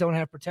 those guys don't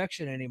have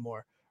protection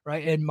anymore.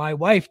 Right. And my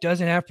wife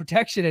doesn't have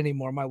protection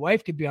anymore. My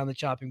wife could be on the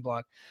chopping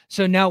block.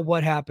 So now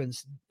what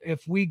happens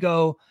if we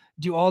go,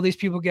 do all these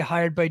people get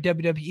hired by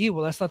WWE?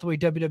 Well, that's not the way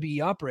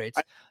WWE operates.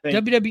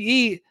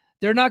 WWE,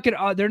 they're not going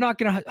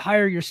to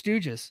hire your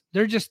stooges.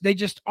 They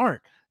just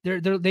aren't.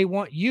 They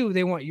want you,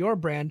 they want your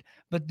brand,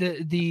 but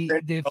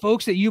the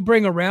folks that you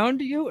bring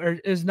around you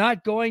is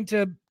not going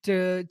to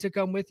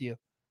come with you.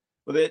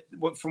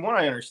 Well, from what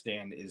I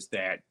understand is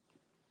that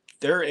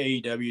their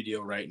AEW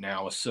deal right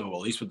now is at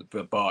least with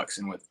the Bucks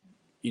and with,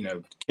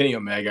 Kenny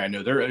Omega, I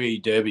know their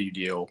AEW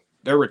deal,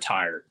 they're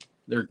retired.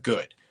 They're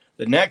good.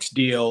 The next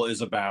deal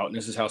is about, and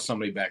this is how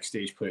somebody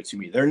backstage put it to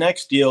me, their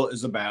next deal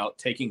is about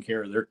taking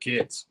care of their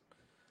kids.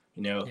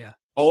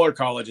 All their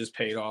colleges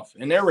paid off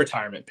and their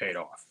retirement paid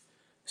off.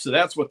 So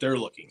that's what they're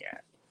looking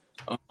at.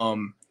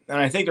 And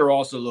I think they're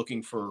also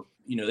looking for,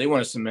 they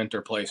want to cement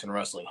their place in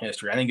wrestling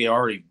history. I think they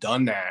already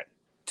done that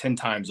 10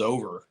 times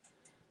over.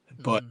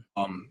 But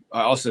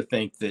I also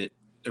think that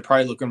they're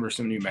probably looking for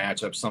some new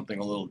matchups, something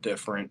a little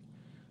different.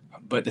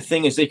 But the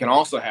thing is, they can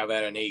also have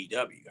that in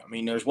AEW. I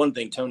mean, there's one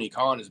thing Tony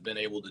Khan has been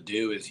able to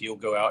do is he'll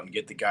go out and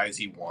get the guys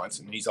he wants,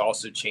 and he's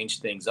also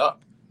changed things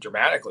up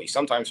dramatically,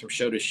 sometimes from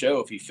show to show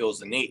if he feels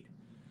the need.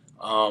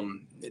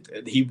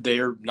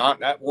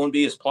 That won't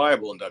be as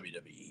pliable in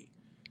WWE.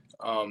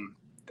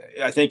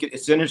 I think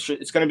it's going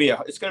to be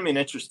an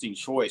interesting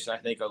choice. And I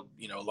think a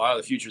lot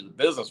of the future of the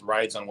business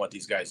rides on what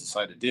these guys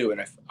decide to do.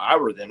 And if I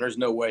were them, there's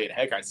no way in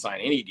heck I'd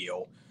sign any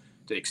deal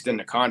to extend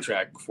the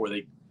contract before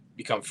they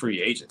become free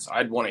agents.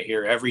 I'd want to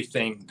hear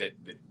everything that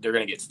they're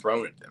going to get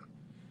thrown at them.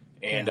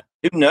 And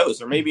who knows?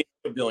 There may be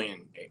a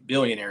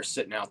billionaire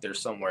sitting out there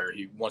somewhere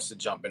who wants to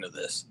jump into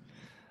this.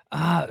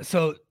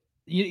 So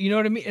you know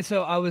what I mean?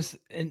 So I was,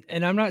 and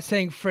I'm not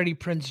saying Freddie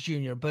Prinze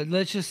Jr., but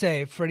let's just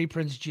say Freddie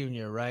Prinze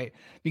Jr., right?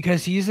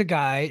 Because he's a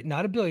guy,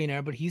 not a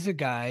billionaire, but he's a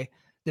guy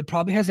that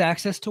probably has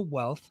access to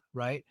wealth,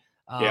 right?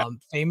 Yeah.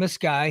 Famous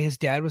guy. His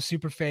dad was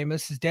super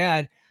famous. His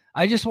dad,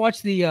 I just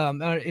watched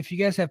if you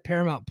guys have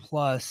Paramount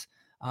Plus,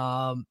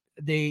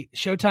 they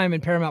Showtime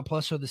and Paramount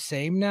Plus are the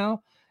same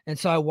now. And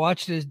so I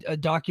watched a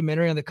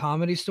documentary on the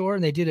Comedy Store,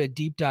 and they did a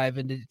deep dive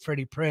into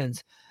Freddie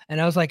Prinze.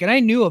 And I was like, and I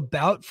knew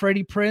about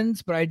Freddie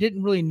Prinze, but I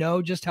didn't really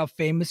know just how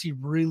famous he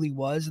really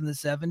was in the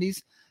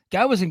 70s.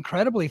 Guy was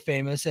incredibly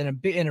famous and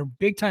a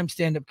big time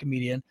stand-up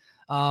comedian.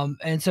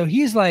 And so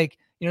he's like,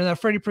 that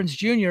Freddie Prinze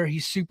Jr.,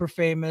 he's super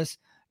famous,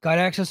 got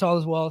access to all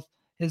his wealth.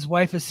 His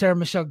wife is Sarah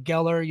Michelle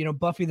Gellar,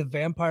 Buffy the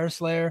Vampire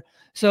Slayer.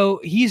 So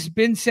he's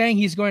been saying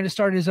he's going to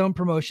start his own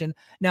promotion.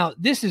 Now,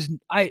 this is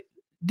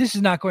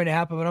not going to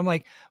happen, but I'm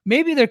like,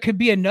 maybe there could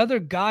be another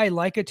guy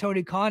like a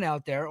Tony Khan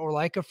out there or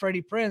like a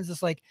Freddie Prinze.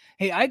 It's like,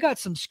 hey, I got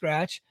some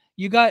scratch.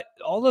 You got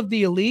all of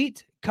the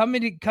elite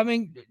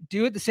coming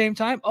due at the same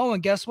time. Oh,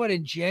 and guess what?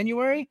 In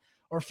January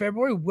or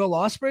February, Will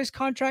Ospreay's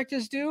contract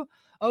is due.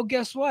 Oh,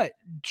 guess what?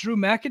 Drew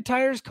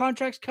McIntyre's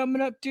contract's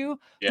coming up due.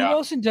 Yeah. Who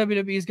else in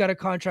WWE's got a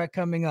contract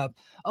coming up?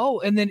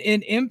 Oh, and then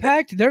in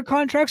Impact, their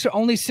contracts are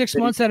only 6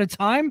 months at a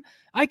time.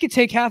 I could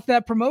take half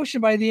that promotion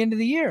by the end of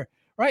the year.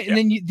 Right. Yeah.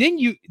 And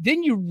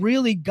then you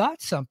really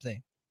got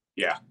something.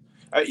 Yeah.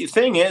 The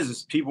thing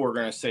is people are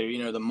going to say,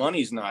 the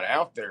money's not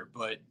out there,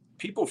 but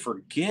people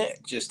forget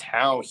just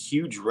how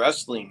huge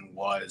wrestling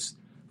was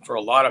for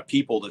a lot of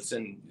people that's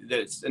in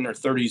their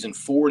 30s and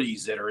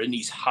 40s that are in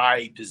these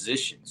high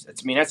positions.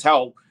 That's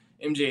how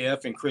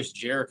MJF and Chris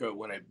Jericho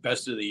won a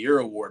Best of the Year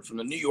award from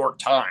the New York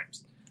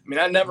Times.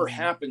 That never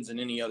happens in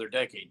any other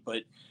decade,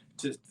 but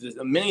to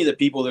many of the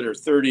people that are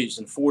 30s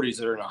and 40s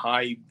that are in the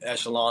high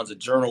echelons of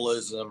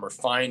journalism or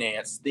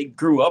finance, they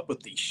grew up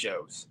with these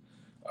shows.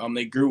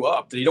 They grew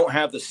up. They don't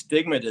have the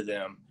stigma to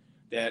them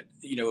that,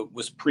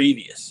 was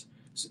previous.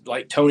 So,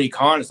 like Tony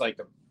Khan is like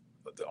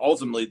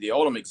ultimately the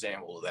ultimate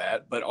example of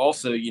that. But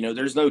also,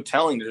 there's no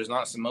telling there's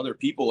not some other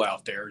people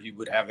out there who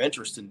would have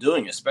interest in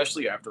doing it,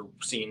 especially after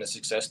seeing the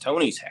success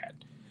Tony's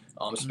had.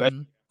 Especially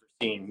after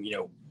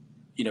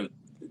seeing,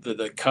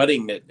 the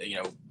cutting that,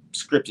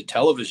 scripted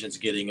television's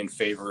getting in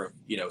favor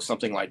of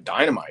something like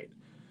Dynamite,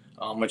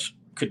 which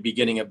could be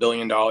getting $1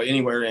 billion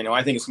anywhere.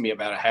 I think it's gonna be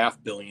about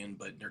 $500 million,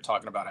 but they're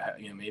talking about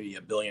maybe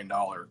 $1 billion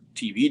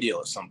TV deal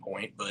at some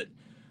point. But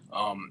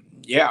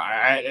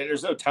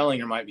there's no telling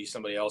there might be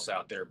somebody else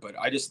out there. But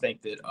I just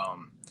think that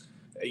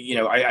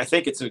I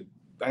think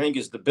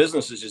the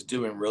business is just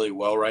doing really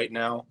well right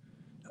now,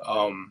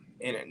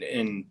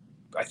 and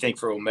I think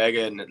for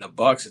Omega and the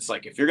Bucks, it's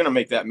like if you're gonna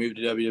make that move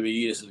to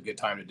WWE, this is a good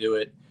time to do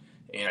it.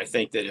 And I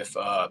think that if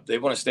they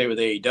want to stay with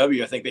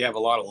AEW, I think they have a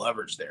lot of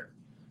leverage there.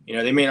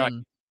 They may not.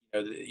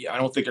 I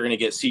don't think they're going to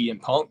get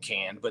CM Punk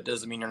canned, but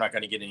doesn't mean they're not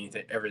going to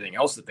get everything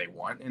else that they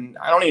want. And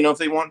I don't even know if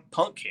they want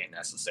Punk canned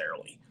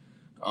necessarily.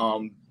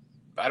 I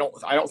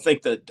don't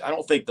think the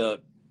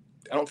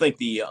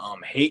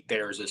hate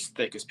there is as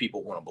thick as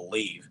people want to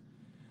believe.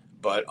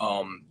 But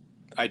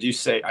I do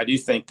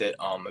think that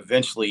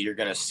eventually you're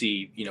going to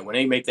see, when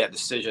they make that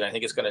decision, I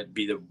think it's going to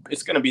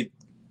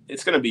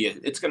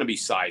be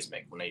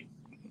seismic when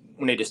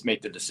they just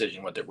make the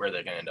decision where they're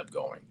going to end up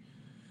going.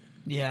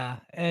 Yeah,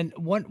 and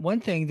one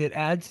thing that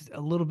adds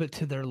a little bit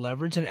to their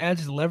leverage, and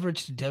adds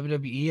leverage to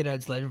WWE, it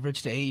adds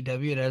leverage to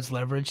AEW, it adds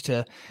leverage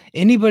to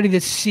anybody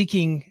that's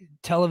seeking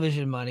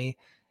television money,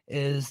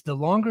 is the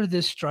longer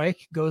this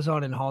strike goes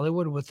on in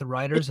Hollywood with the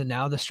writers and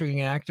now the Screen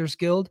Actors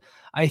Guild,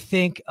 I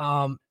think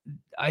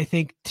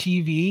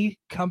TV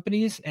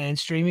companies and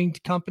streaming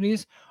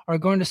companies are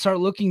going to start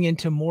looking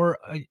into more,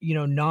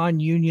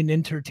 non-union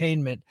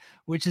entertainment,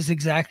 which is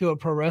exactly what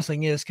pro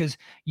wrestling is. Because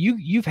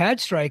you've had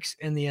strikes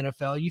in the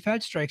NFL, you've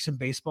had strikes in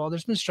baseball,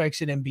 there's been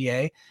strikes in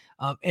NBA,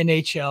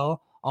 NHL,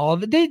 all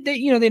of it. They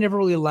never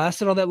really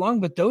lasted all that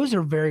long, but those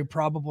are very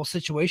probable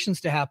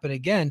situations to happen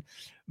again.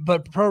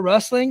 But pro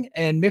wrestling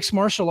and mixed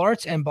martial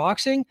arts and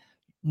boxing,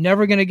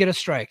 never going to get a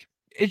strike.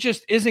 It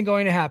just isn't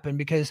going to happen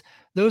because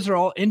those are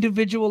all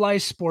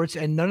individualized sports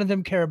and none of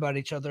them care about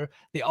each other.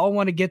 They all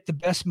want to get the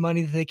best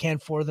money that they can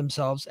for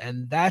themselves,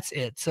 and that's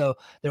it. So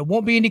there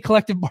won't be any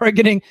collective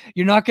bargaining.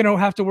 You're not going to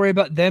have to worry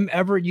about them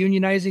ever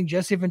unionizing.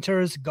 Jesse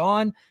Ventura's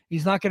gone.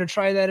 He's not going to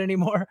try that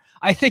anymore.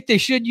 I think they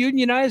should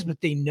unionize,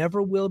 but they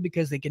never will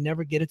because they can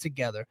never get it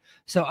together.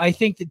 So I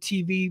think the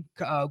TV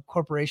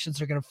corporations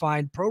are going to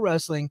find pro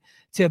wrestling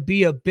to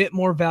be a bit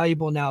more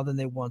valuable now than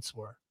they once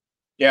were.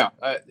 Yeah,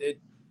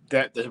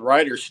 that the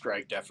writer's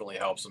strike definitely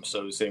helps them.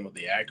 So the same with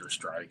the actor's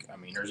strike.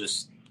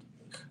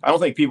 I don't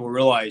think people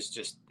realize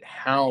just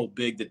how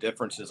big the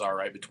differences are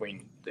right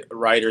between the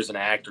writers and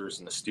actors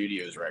in the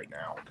studios right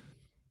now.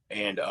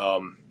 And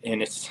I'm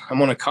going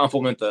to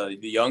compliment the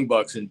Young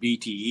Bucks and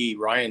BTE.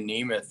 Ryan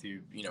Nemeth, who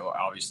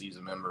obviously he's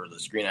a member of the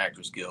Screen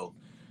Actors Guild.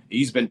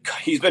 He's been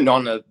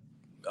on the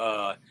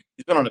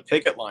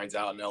picket lines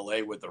out in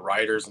LA with the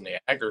writers and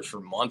the actors for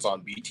months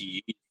on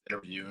BTE,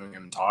 interviewing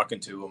him, talking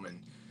to them,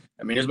 and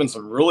I mean, there's been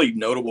some really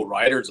notable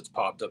writers that's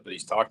popped up that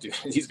he's talked to.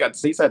 He's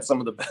had some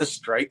of the best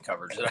strike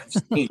coverage that I've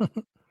seen.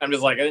 I'm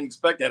just like, I didn't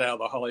expect that out of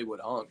the Hollywood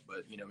hunk,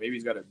 but maybe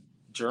he's got a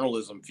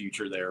journalism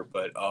future there.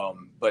 But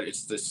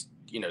it's this,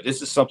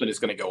 this is something that's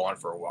going to go on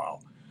for a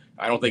while.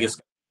 I don't think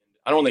it's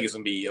going to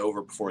be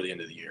over before the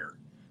end of the year.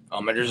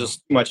 And there's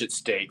just too much at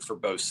stake for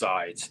both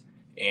sides.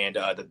 And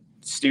the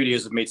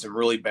studios have made some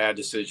really bad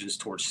decisions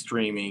towards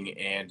streaming.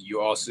 And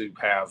you also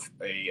have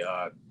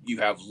you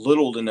have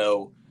little to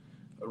no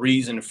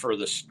reason for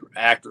the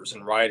actors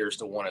and writers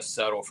to want to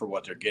settle for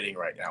what they're getting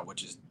right now,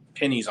 which is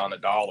pennies on the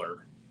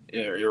dollar,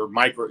 or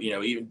micro,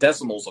 even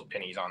decimals of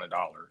pennies on a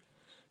dollar.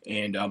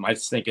 And I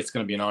just think it's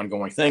going to be an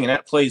ongoing thing, and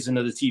that plays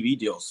into the TV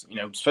deals,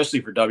 especially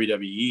for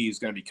WWE is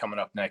going to be coming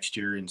up next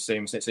year, and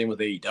same with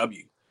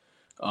AEW.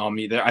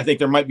 I think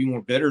there might be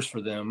more bidders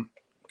for them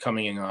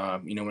coming in,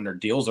 when their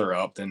deals are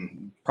up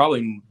than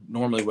probably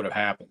normally would have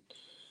happened.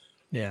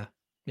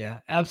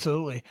 Yeah,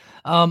 absolutely.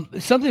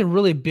 Something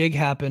really big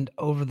happened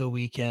over the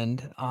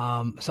weekend.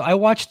 So I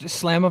watched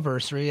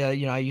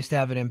Slammiversary. I used to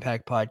have an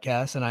Impact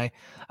podcast, and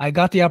I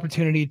got the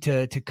opportunity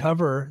to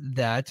cover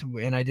that,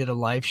 and I did a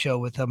live show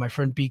with my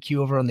friend BQ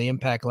over on the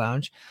Impact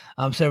Lounge.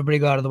 So everybody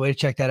go out of the way to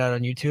check that out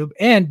on YouTube.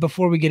 And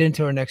before we get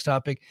into our next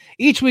topic,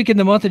 each week in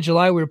the month of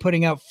July, we're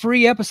putting out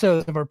free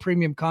episodes of our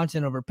premium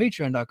content over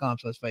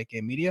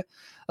patreon.com/FightGameMedia.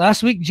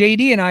 Last week,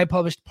 JD and I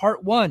published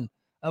part 1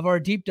 of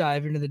our deep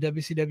dive into the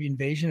WCW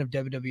invasion of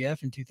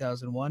WWF in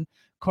 2001,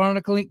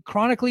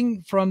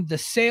 chronicling from the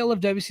sale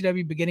of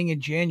WCW beginning in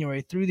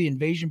January through the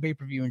invasion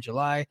pay-per-view in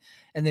July.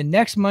 And then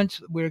next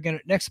month, we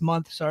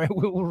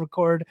will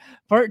record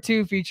part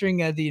 2 featuring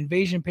the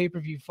invasion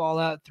pay-per-view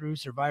Fallout through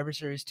Survivor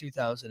Series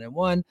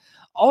 2001.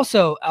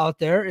 Also out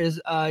there is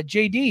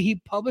JD.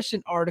 He published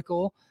an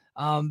article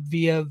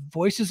via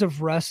Voices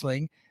of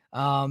Wrestling,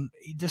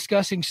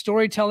 discussing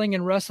storytelling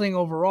and wrestling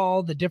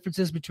overall, the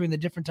differences between the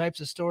different types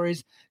of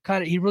stories.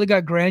 He really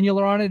got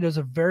granular on it. It was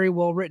a very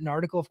well written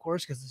article, of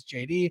course, because it's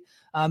JD.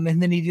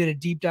 And then he did a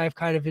deep dive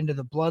kind of into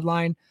the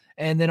bloodline.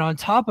 And then on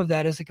top of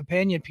that, as a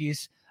companion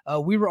piece,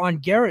 we were on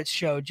Garrett's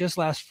show just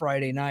last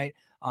Friday night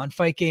on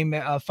Fight Game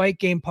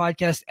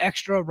Podcast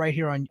Extra right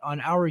here on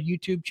our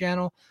YouTube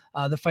channel,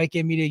 the Fight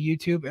Game Media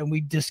YouTube, and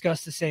we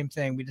discussed the same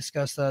thing. We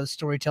discussed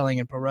storytelling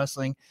and pro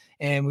wrestling,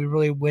 and we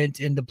really went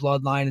into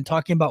Bloodline and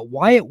talking about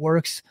why it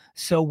works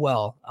so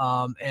well.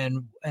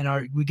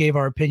 We gave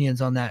our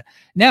opinions on that.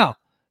 Now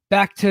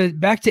back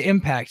to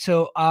Impact.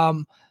 So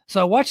I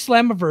watched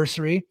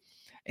Slammiversary,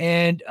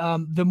 and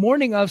the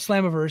morning of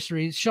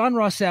Slammiversary, Sean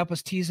Ross Sapp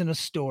was teasing a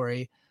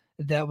story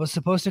that was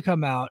supposed to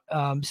come out.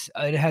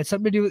 It had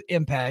something to do with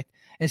Impact,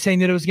 and saying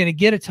that it was going to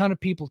get a ton of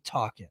people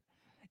talking.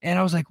 And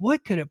I was like,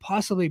 what could it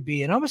possibly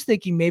be? And I was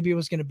thinking maybe it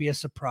was going to be a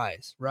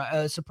surprise, right?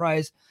 A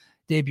surprise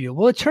debut.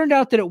 Well, it turned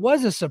out that it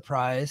was a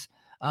surprise.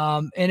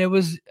 And it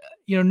was,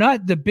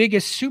 not the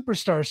biggest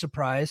superstar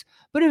surprise,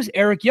 but it was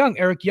Eric Young.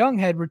 Eric Young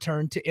had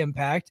returned to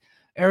Impact.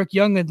 Eric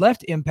Young had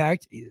left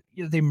Impact.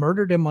 They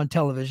murdered him on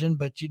television,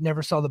 but you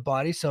never saw the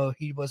body, so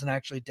he wasn't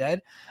actually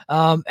dead.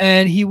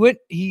 And he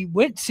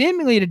went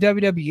seemingly to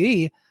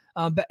WWE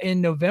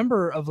in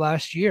November of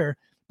last year,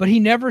 but he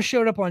never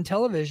showed up on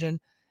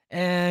television.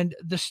 And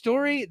the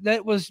story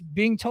that was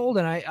being told,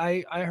 and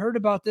I heard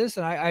about this,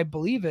 and I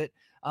believe it,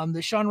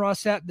 that Sean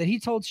Ross Sapp, that he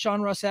told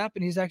Sean Ross Sapp,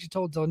 and he's actually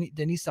told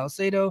Denise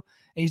Salcedo,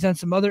 and he's done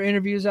some other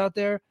interviews out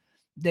there,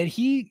 that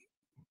he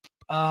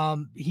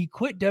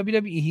quit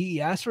WWE.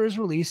 He asked for his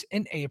release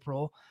in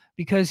April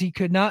because he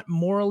could not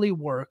morally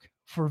work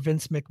for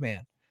Vince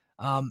McMahon.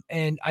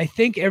 And I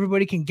think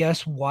everybody can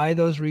guess why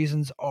those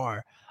reasons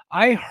are.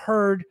 I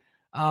heard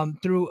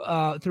through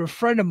a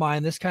friend of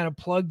mine, this kind of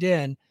plugged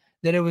in,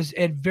 that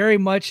it very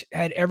much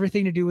had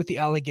everything to do with the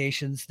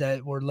allegations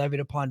that were levied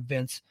upon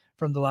Vince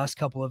from the last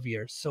couple of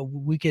years. So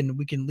we can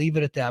leave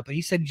it at that. But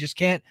he said he just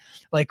can't,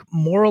 like,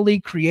 morally,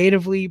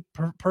 creatively,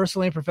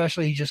 personally, and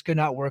professionally, he just could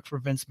not work for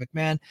Vince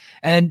McMahon.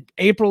 And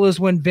April is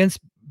when Vince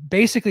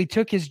basically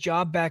took his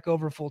job back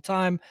over full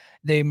time.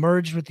 They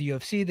merged with the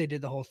UFC. They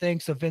did the whole thing.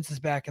 So Vince is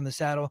back in the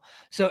saddle.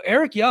 So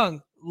Eric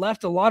Young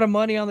left a lot of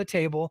money on the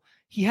table.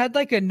 He had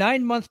like a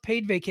 9-month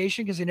paid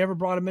vacation because they never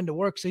brought him into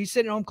work. So he's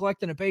sitting home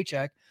collecting a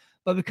paycheck.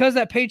 But because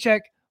that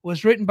paycheck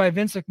was written by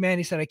Vince McMahon,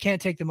 he said, I can't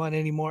take the money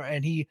anymore.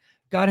 And he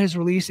got his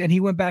release, and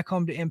he went back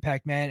home to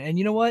Impact, man. And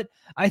you know what?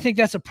 I think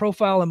that's a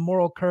profile in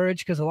moral courage,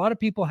 because a lot of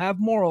people have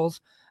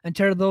morals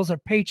until those are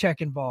paycheck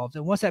involved.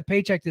 And once that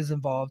paycheck is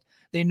involved,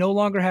 they no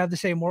longer have the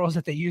same morals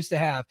that they used to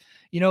have.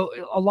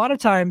 A lot of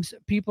times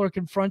people are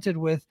confronted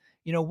with,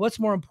 what's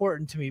more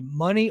important to me,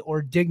 money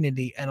or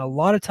dignity? And a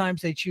lot of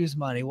times they choose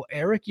money. Well,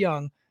 Eric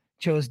Young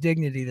chose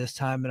dignity this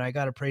time, and I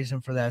got to praise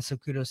him for that. So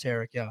kudos to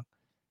Eric Young.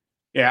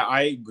 Yeah,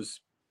 I was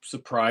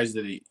surprised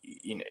that he,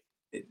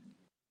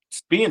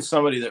 being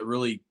somebody that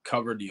really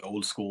covered the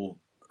old school,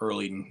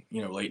 early,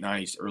 late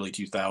 90s, early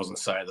 2000s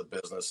side of the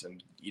business,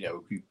 and, he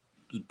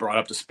was brought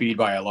up to speed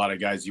by a lot of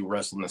guys who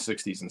wrestled in the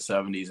 60s and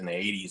 70s and the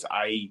 80s.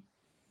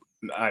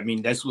 I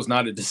mean, this was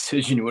not a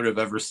decision you would have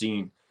ever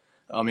seen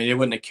I mean, they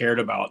wouldn't have cared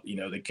about,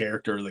 the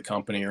character of the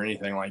company or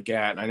anything like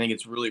that. And I think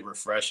it's really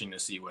refreshing to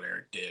see what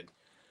Eric did.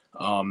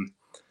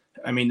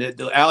 I mean,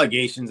 the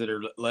allegations that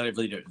are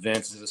relatively to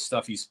Vince is the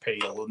stuff he's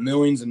paid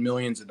millions and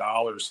millions of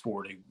dollars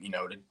for to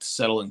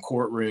settle in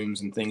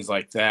courtrooms and things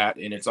like that.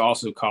 And it's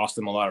also cost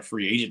him a lot of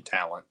free agent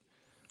talent.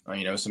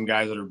 Some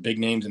guys that are big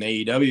names in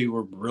AEW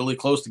were really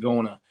close to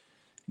going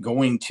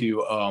to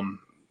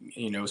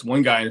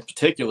one guy in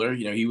particular,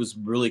 he was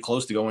really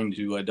close to going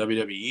to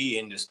WWE,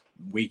 and this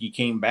week he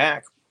came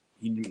back,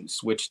 he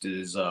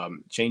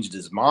changed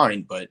his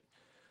mind. But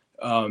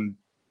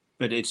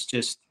it's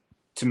just,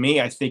 to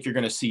me, I think you're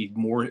going to see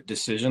more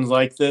decisions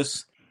like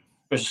this,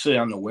 especially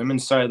on the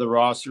women's side of the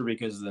roster,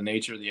 because of the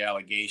nature of the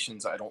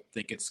allegations. I don't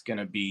think it's going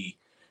to be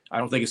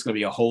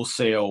a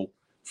wholesale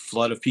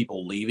flood of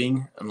people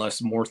leaving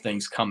unless more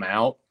things come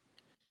out,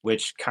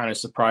 which kind of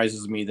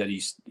surprises me that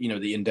he's,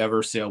 the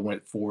Endeavor sale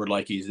went forward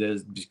like he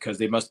is, because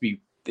they must be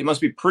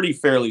pretty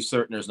fairly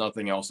certain there's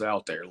nothing else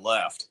out there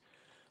left.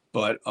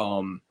 But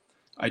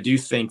I do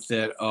think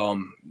that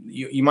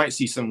you might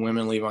see some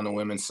women leave on the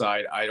women's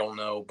side. I don't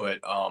know, but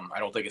I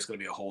don't think it's going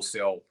to be a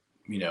wholesale,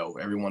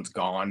 everyone's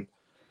gone.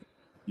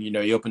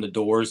 You open the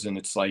doors and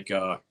it's like,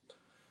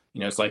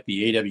 it's like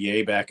the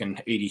AWA back in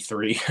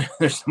 '83.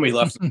 There's somebody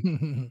left.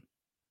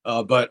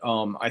 But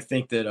I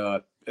think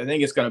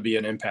it's going to be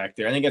an impact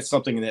there. I think it's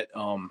something that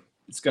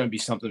it's going to be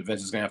something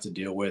Vince is going to have to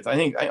deal with.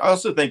 I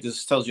also think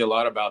this tells you a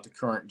lot about the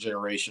current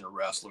generation of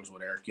wrestlers,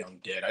 what Eric Young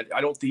did.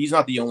 I don't think he's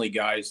not the only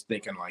guy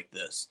thinking like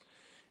this.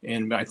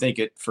 And I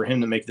think for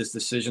him to make this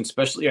decision,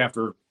 especially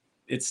after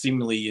it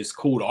seemingly is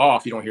cooled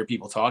off, you don't hear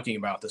people talking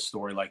about this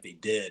story like they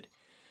did.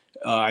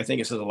 I think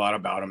it says a lot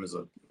about him as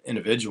an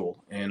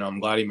individual, and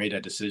I'm glad he made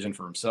that decision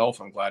for himself.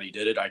 I'm glad he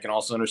did it. I can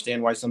also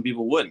understand why some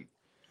people wouldn't.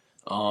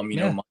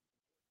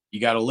 You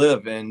got to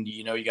live, and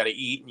you got to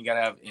eat, and you got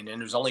to have. And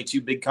there's only two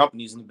big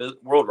companies in the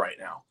world right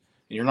now,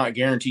 and you're not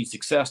guaranteed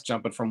success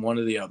jumping from one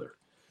to the other.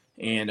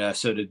 And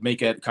so to make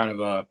that kind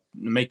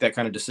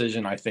of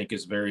decision, I think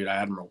is very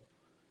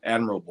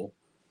admirable.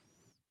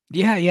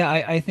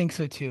 Yeah, I think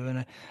so too.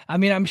 And I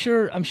mean, I'm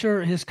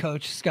sure his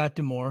coach, Scott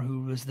D'Amore,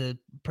 who was the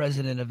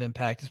president of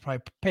Impact, is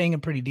probably paying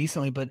him pretty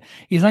decently, but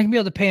he's not gonna be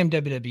able to pay him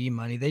WWE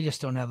money. They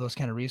just don't have those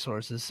kind of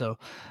resources. So,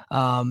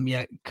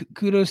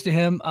 kudos to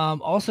him.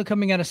 Also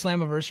coming out of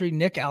Slammiversary,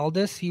 Nick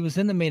Aldis, he was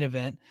in the main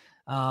event.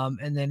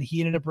 And then he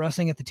ended up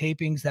wrestling at the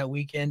tapings that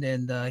weekend,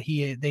 and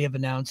they have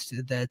announced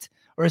that,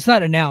 or it's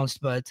not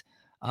announced, but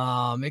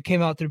it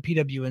came out through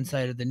PW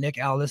Insider that Nick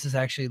Aldis is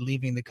actually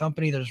leaving the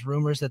company. There's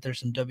rumors that there's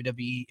some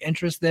WWE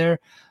interest there.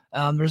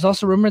 There's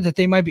also rumor that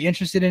they might be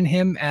interested in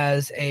him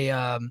as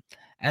an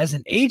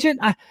agent.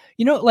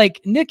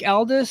 Like Nick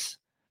Aldis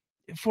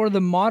for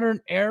the modern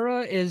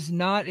era is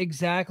not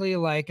exactly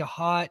like a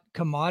hot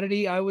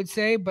commodity, I would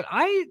say, but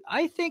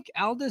I think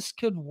Aldis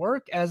could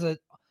work as a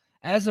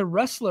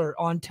wrestler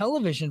on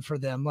television for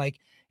them. Like,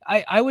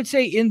 I would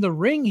say in the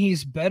ring,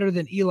 he's better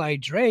than Eli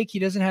Drake. He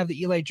doesn't have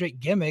the Eli Drake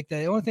gimmick.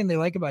 The only thing they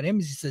like about him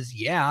is he says,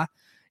 yeah.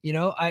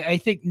 I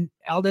think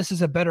Aldis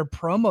is a better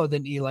promo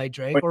than Eli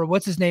Drake, or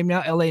what's his name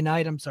now? LA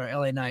Knight. I'm sorry,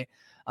 LA Knight.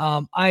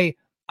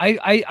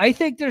 I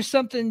think there's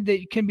something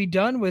that can be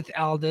done with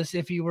Aldis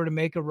if he were to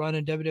make a run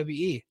in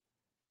WWE.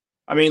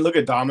 I mean, look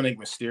at Dominick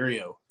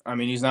Mysterio. I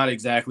mean, he's not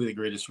exactly the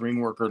greatest ring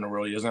worker in the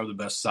world. He doesn't have the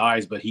best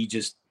size, but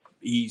he's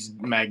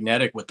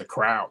magnetic with the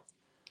crowd.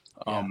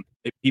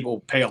 People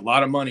pay a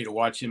lot of money to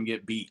watch him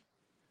get beat,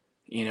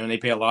 and they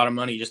pay a lot of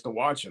money just to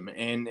watch him.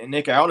 And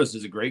Nick Aldis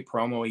is a great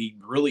promo. He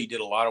really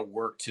did a lot of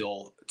work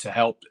to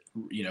help,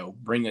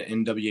 bring the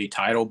NWA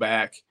title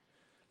back.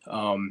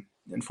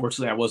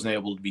 Unfortunately, I wasn't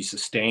able to be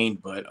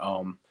sustained, but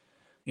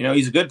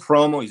he's a good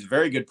promo. He's a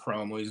very good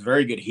promo. He's a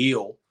very good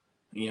heel.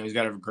 He's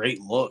got a great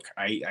look.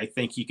 I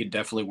think he could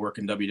definitely work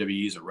in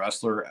WWE as a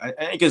wrestler. I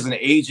think as an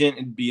agent,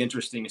 it'd be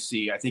interesting to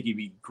see. I think he'd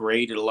be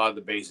great at a lot of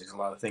the basics, a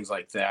lot of things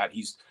like that.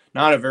 He's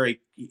not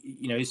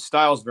his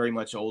style is very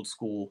much old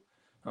school.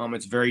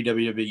 It's very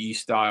WWE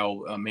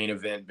style, main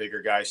event,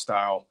 bigger guy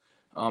style.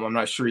 I'm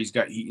not sure he's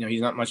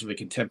not much of a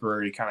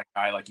contemporary kind of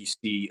guy like you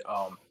see,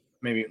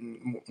 maybe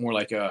more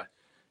like a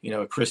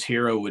Chris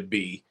Hero would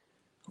be,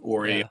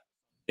 or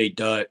a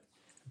Dutt.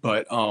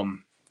 But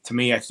to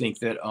me, I think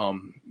that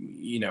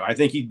I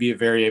think he'd be a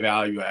very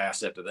valuable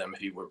asset to them if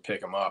he were to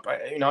pick him up.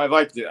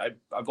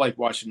 I've liked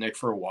watching Nick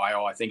for a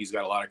while. I think he's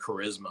got a lot of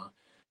charisma,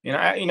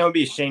 and it'd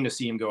be a shame to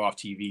see him go off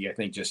TV. I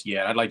think just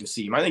yet. I'd like to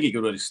see him. I think he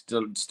could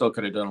still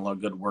could have done a lot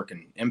of good work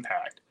in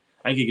Impact.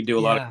 I think he could do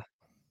a lot of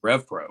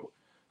Rev Pro.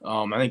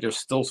 I think there's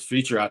still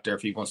future out there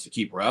if he wants to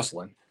keep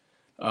wrestling.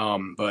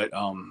 But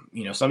some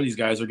of these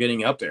guys are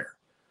getting up there.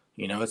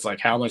 It's like,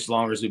 how much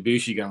longer is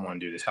Ibushi going to want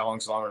to do this? How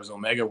much longer does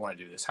Omega want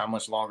to do this? How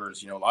much longer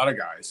is, a lot of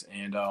guys.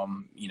 And,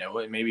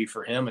 maybe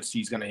for him,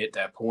 he's going to hit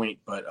that point.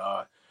 But,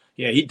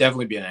 he'd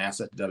definitely be an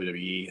asset to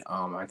WWE.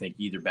 I think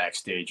either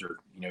backstage or,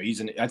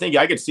 I think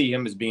I could see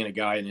him as being a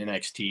guy in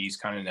NXT. He's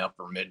kind of an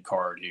upper mid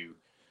card who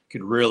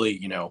could really,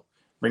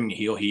 bring the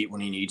heel heat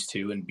when he needs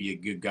to and be a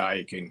good guy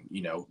who can,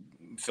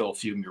 fill a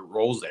few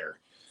roles there.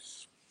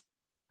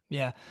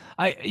 Yeah.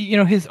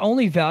 His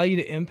only value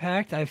to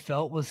Impact I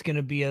felt was going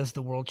to be as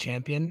the world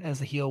champion, as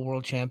the heel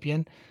world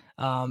champion,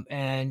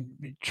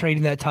 and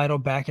trading that title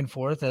back and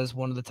forth as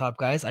one of the top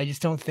guys. I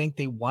just don't think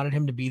they wanted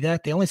him to be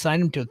that. They only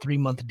signed him to a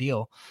 3-month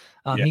deal.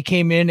 Yeah. He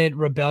came in at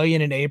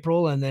Rebellion in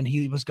April, and then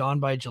he was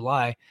gone by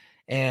July.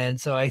 And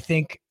so I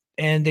think,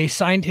 and they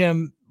signed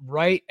him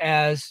right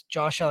as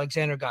Josh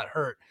Alexander got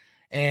hurt.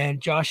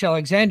 And Josh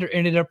Alexander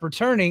ended up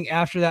returning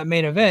after that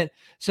main event.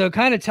 So it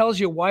kind of tells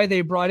you why they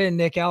brought in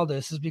Nick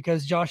Aldis, is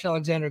because Josh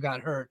Alexander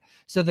got hurt.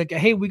 So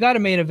hey, we got a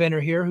main eventer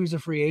here who's a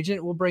free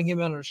agent. We'll bring him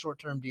in on a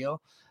short-term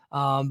deal.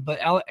 But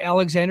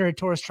Alexander had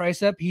tore his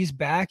tricep. He's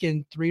back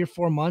in 3 or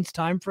 4 months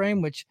time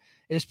frame, which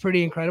is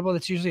pretty incredible.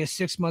 That's usually a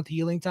 6-month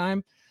healing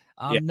time.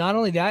 Not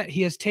only that,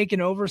 he has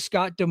taken over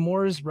Scott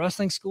D'Amore's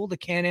wrestling school, the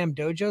Can-Am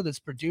Dojo, that's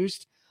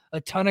produced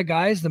a ton of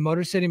guys, the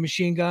Motor City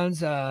Machine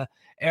Guns, not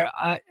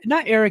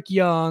Eric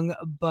Young,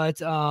 but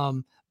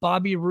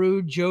Bobby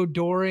Roode, Joe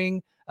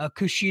Doring,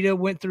 Kushida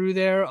went through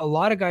there. A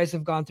lot of guys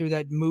have gone through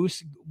that.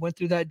 Moose went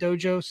through that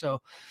dojo.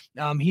 So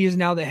he is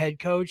now the head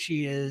coach.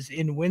 He is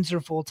in Windsor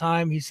full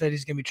time. He said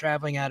he's going to be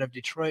traveling out of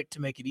Detroit to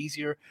make it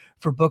easier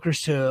for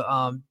bookers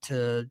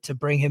to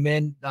bring him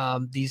in,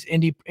 these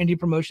indie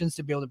promotions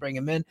to be able to bring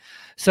him in.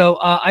 So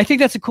I think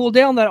that's a cool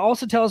deal. And that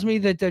also tells me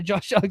that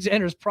Josh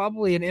Alexander is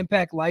probably an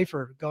Impact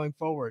lifer going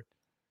forward.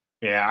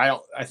 Yeah,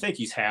 I think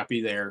he's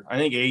happy there. I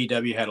think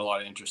AEW had a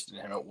lot of interest in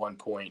him at one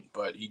point,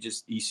 but he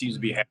seems to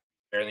be happy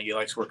there. I think he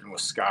likes working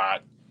with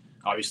Scott.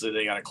 Obviously,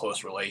 they got a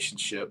close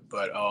relationship,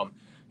 but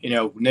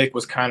Nick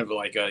was kind of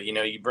like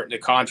the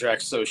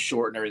contract's so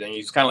short and everything.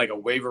 He's kind of like a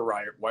waiver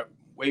wire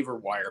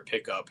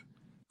pickup.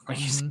 Like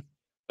it's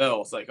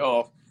like,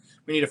 oh,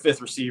 we need a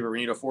 5th receiver, we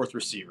need a 4th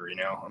receiver.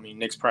 I mean,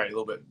 Nick's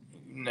probably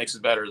Nick's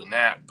is better than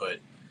that, but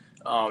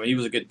he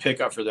was a good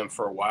pickup for them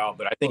for a while.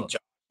 But I think.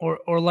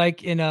 Or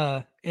like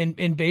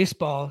in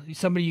baseball,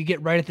 somebody you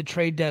get right at the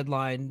trade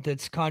deadline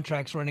that's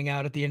contract's running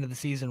out at the end of the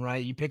season,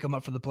 right? You pick them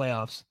up for the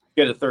playoffs.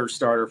 Get a 3rd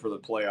starter for the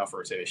playoff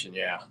rotation.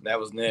 Yeah, that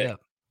was Nick.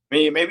 Yeah.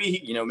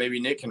 Maybe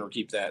Nick can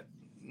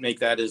make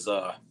that his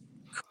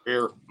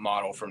career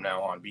model from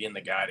now on, being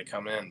the guy to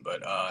come in.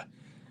 But I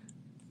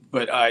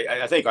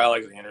think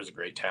Alexander's a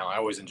great talent. I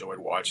always enjoyed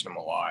watching him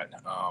a lot.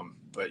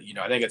 But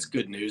I think it's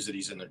good news that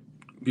he's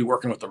be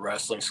working with the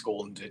wrestling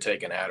school and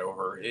taking that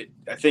over.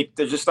 I think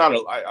there's just not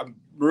I'm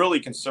really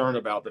concerned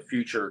about the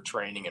future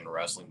training in the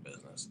wrestling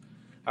business.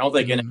 I don't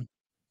think any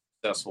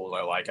successful as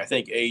I like. I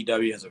think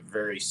AEW has a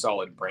very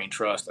solid brain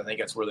trust. I think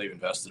that's where they've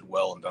invested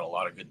well and done a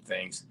lot of good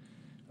things.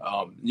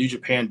 New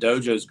Japan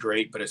Dojo is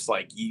great, but it's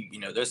like,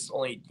 this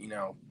only,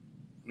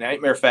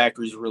 Nightmare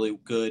Factory is really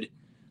good.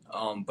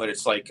 But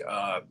it's like,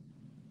 I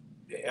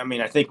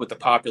think with the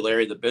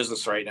popularity of the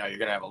business right now, you're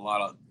going to have a lot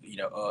of,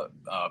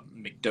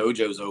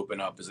 McDojos open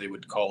up, as they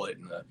would call it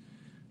in the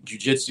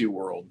jiu-jitsu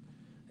world.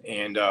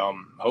 And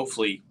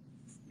hopefully,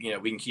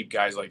 we can keep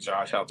guys like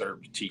Josh out there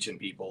teaching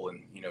people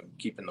and,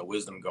 keeping the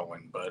wisdom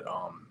going. But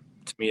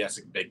to me, that's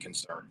a big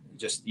concern.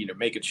 Just,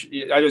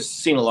 I just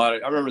seen a lot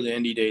of, I remember the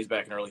indie days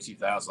back in early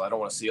 2000s. I don't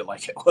want to see it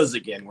like it was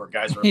again, where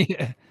guys were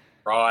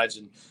garage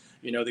and,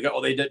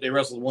 they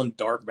wrestled one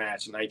dark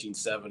match in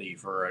 1970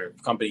 for a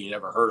company you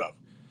never heard of,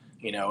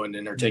 and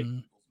then they're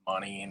taking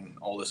money and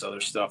all this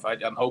other stuff.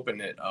 I'm hoping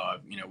that,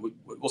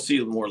 we'll see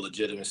more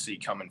legitimacy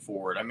coming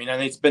forward. I mean, I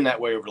think it's been that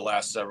way over the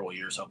last several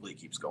years. Hopefully it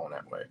keeps going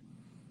that way.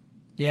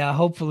 Yeah,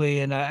 hopefully.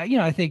 And,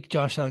 I think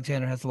Josh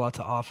Alexander has a lot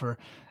to offer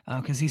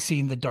because he's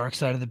seen the dark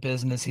side of the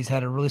business. He's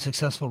had a really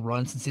successful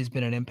run since he's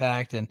been in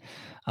Impact. And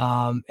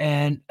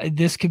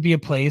this could be a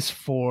place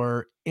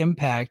for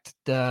Impact,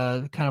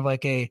 kind of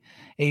like a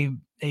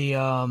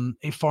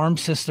farm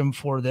system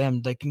for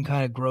them that can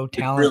kind of grow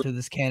talent through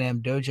this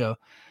Can-Am Dojo.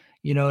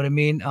 You know what I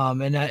mean?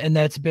 And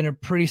that's been a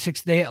pretty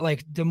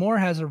D'Amore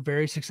has a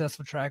very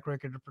successful track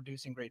record of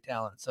producing great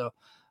talent. So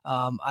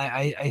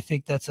I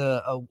think that's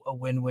a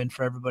win-win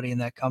for everybody in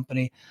that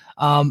company.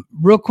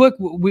 Real quick,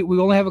 we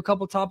only have a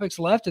couple topics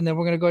left, and then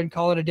we're going to go ahead and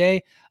call it a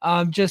day.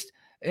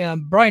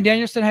 Bryan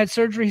Danielson had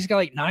surgery. He's got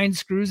like 9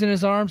 screws in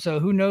his arm.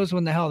 So who knows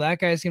when the hell that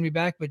guy's going to be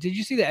back. But did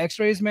you see the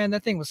x-rays, man?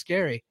 That thing was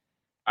scary.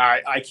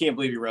 I can't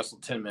believe he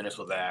wrestled 10 minutes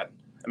with that.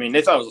 I mean,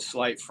 they thought it was a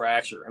slight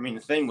fracture. I mean,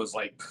 the thing was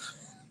like...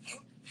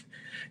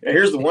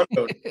 here's the one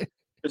code.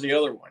 Here's the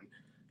other one.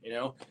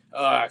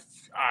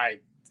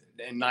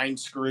 And 9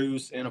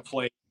 screws in a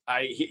plate.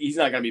 He's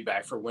not going to be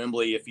back for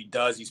Wembley. If he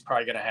does, he's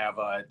probably going to have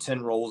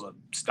 10 rolls of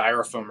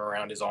styrofoam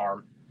around his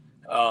arm.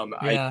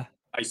 But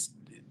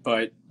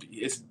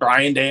it's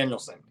Bryan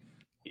Danielson.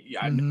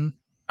 I'm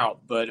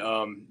out. But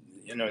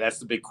that's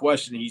the big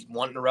question. He's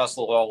wanting to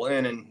wrestle all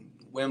in, and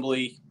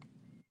Wembley.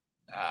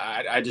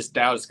 I just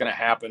doubt it's going to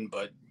happen.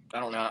 But I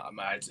don't know.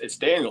 It's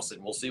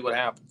Danielson. We'll see what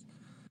happens.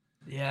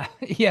 Yeah.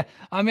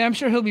 I mean, I'm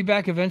sure he'll be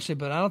back eventually,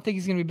 but I don't think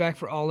he's going to be back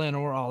for All In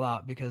or All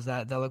Out because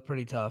that looked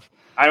pretty tough.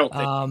 I don't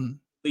think, at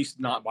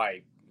least not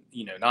by,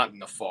 not in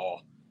the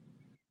fall.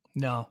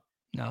 No.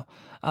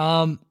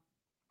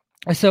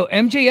 So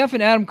MJF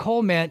and Adam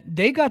Cole, man,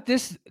 they got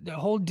the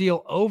whole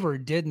deal over,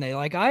 didn't they?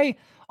 Like, I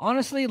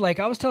honestly, like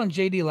I was telling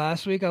JD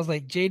last week, I was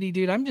like, JD,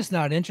 dude, I'm just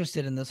not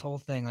interested in this whole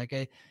thing.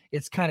 Like,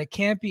 it's kind of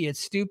campy, it's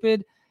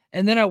stupid.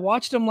 And then I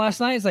watched them last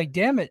night. It's like,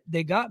 damn it,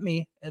 they got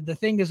me. The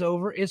thing is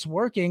over. It's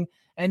working.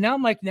 And now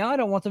I'm like, now I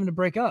don't want them to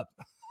break up.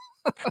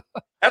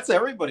 That's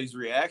everybody's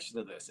reaction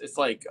to this. It's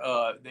like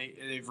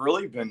they've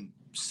really been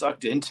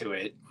sucked into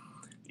it.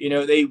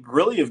 They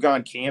really have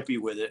gone campy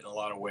with it in a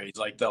lot of ways.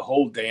 Like the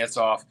whole dance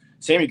off.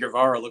 Sammy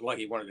Guevara looked like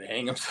he wanted to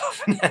hang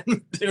himself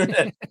and doing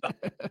that stuff.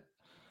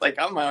 Like,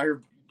 I'm out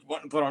here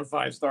wanting to put on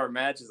 5-star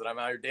matches, and I'm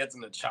out here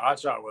dancing the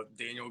cha-cha with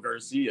Daniel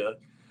Garcia,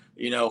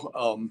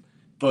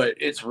 but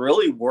it's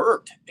really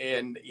worked.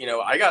 And,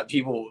 I got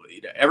people,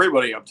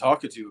 everybody I'm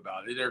talking to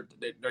about it,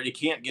 you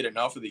can't get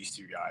enough of these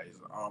two guys.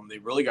 They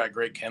really got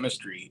great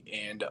chemistry.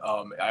 And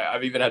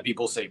I've even had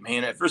people say,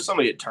 man, if there's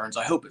somebody that turns,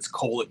 I hope it's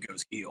Cole that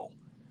goes heel.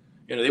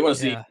 They want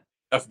to see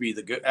F be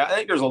the good. I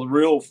think there's a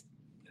real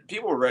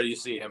people are ready to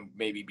see him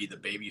maybe be the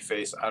baby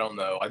face. I don't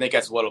know. I think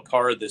that's what a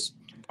part of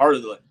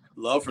the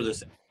love for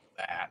this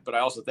that. But I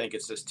also think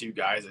it's just two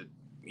guys that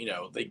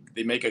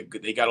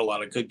they got a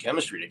lot of good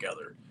chemistry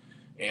together.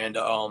 And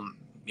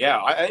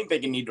I think they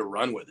need to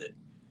run with it.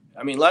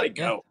 I mean, let it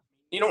go.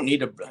 You don't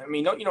need to. I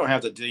mean, you don't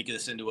have to take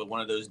this into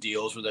one of those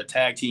deals where they're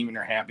tag team and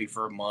they're happy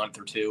for a month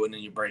or two and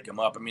then you break them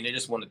up. I mean, they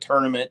just won a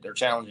tournament. They're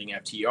challenging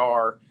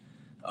FTR.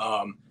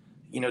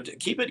 To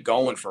keep it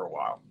going for a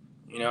while.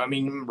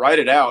 Write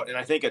it out. And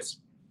I think it's,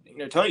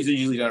 Tony's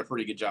usually done a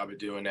pretty good job of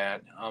doing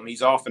that.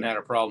 He's often had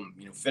a problem,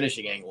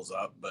 finishing angles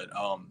up, but,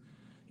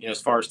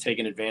 as far as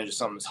taking advantage of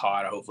something that's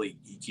hot, hopefully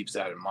he keeps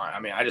that in mind. I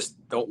mean, I just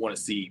don't want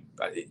to see,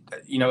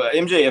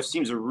 MJF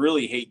seems to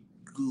really hate,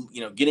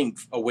 getting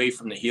away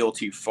from the heel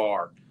too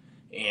far.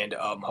 And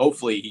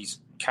hopefully he's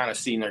kind of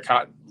seen they're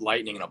caught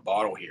lightning in a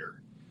bottle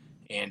here.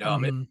 And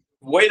the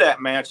way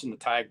that match in the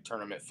tag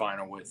tournament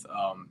final with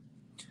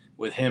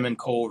him and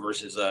Cole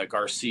versus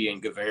Garcia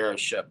and Guevara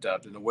shipped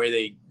up, and the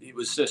way it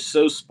was just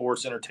so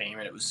sports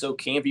entertainment. It was so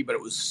campy, but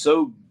it was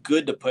so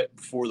good to put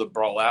before the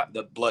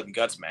blood and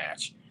guts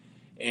match.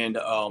 And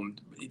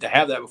to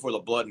have that before the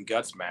blood and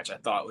guts match, I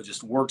thought would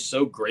just work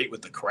so great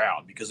with the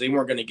crowd because they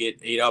weren't going to get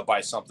ate up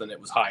by something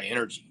that was high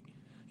energy.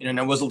 And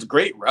it was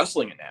great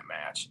wrestling in that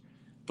match,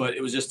 but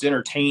it was just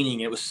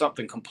entertaining. It was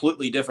something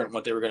completely different from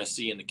what they were going to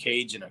see in the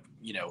cage in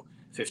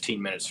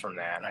 15 minutes from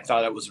that. And I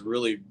thought that was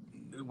really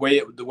the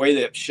way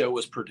that show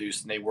was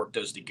produced and they worked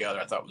those together.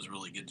 I thought was a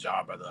really good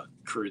job by the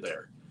crew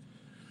there.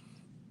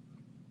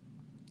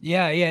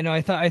 Yeah. No,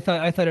 I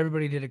thought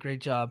everybody did a great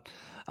job.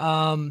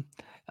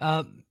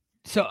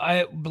 So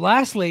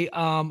lastly,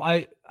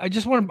 I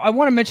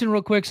want to mention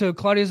real quick. So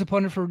Claudia's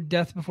opponent for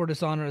Death Before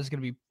Dishonor is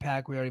going to be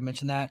Pac. We already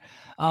mentioned that.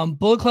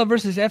 Bullet Club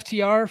versus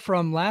FTR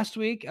from last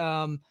week.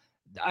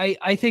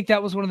 I think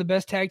that was one of the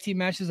best tag team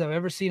matches I've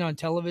ever seen on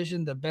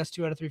television. The best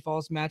 2 out of 3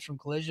 falls match from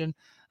Collision.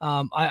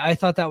 I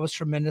thought that was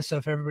tremendous. So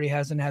if everybody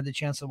hasn't had the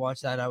chance to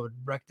watch that, I would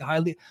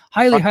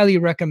highly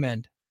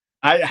recommend.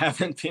 I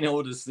haven't been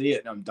able to see it,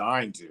 and I'm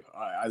dying to.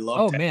 I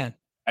love tag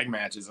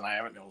matches, and I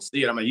haven't been able to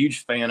see it. I'm a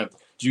huge fan of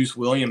Juice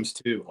Williams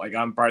too. Like,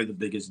 I'm probably the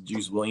biggest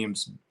Juice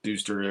Williams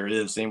booster there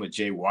is. Same with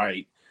Jay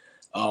White.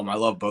 I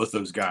love both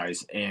those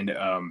guys, and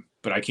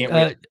but I can't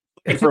wait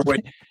for a way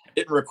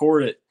to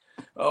record it.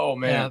 Oh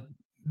man.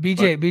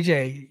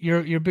 BJ,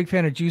 you're a big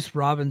fan of Juice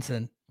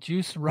Robinson.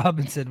 Juice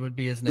Robinson would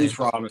be his name. Juice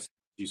Robinson.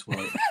 Juice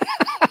Williams.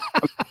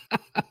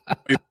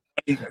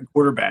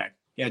 Quarterback.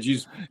 Yeah,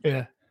 Juice.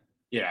 Yeah.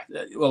 Yeah.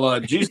 Well,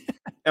 Juice,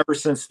 ever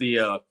since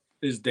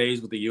his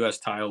days with the U.S.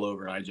 title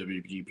over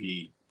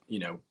IWGP,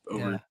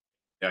 over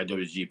the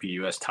IWGP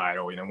U.S.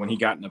 title, when he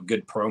got in a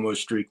good promo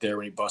streak there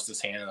when he busted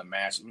his hand in the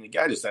match. I mean, the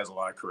guy just has a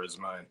lot of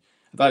charisma, and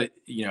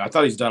I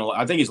thought he's done a lot.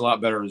 I think he's a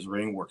lot better at his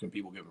ring work than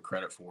people give him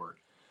credit for.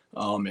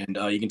 And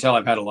you can tell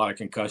I've had a lot of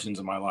concussions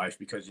in my life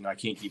because, I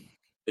can't keep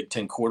Big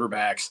Ten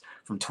quarterbacks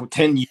from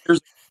 10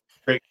 years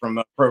straight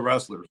from pro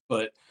wrestlers.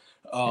 But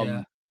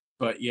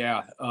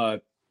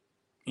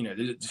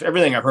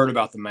everything I've heard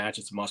about the match,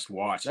 it's must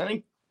watch. I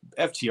think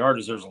FTR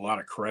deserves a lot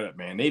of credit,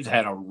 man. They've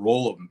had a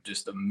roll of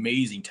just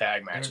amazing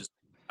tag matches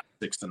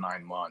 6 to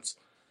 9 months.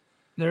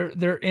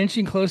 They're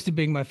inching close to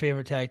being my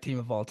favorite tag team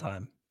of all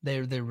time.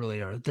 They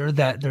really are. They're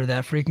that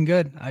freaking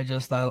good.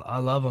 I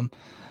love them.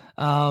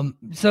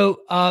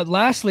 So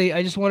lastly,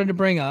 I just wanted to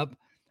bring up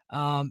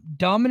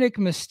Dominick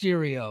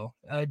Mysterio,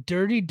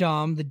 Dirty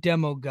Dom, the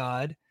demo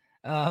god.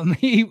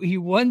 He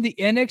won the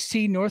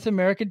NXT North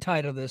American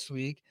title this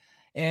week.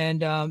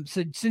 And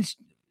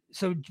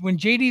so when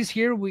JD's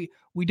here, we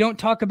don't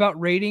talk about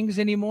ratings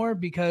anymore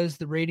because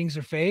the ratings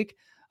are fake.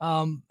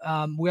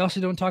 We also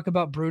don't talk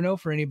about Bruno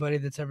for anybody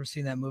that's ever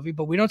seen that movie,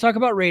 but we don't talk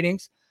about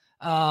ratings.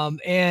 But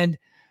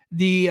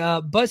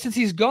since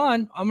he's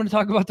gone, I'm going to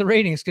talk about the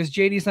ratings because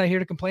JD's not here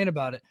to complain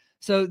about it.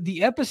 So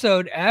the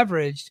episode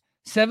averaged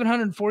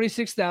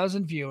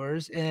 746,000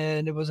 viewers,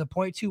 and it was a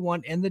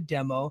 0.21 in the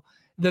demo.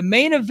 The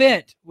main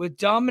event with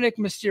Dominick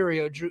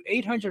Mysterio drew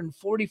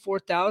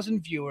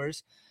 844,000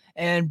 viewers,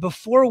 and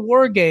before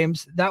War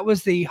Games, that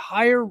was the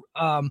higher.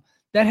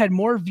 That had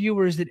more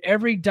viewers than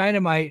every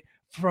Dynamite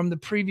from the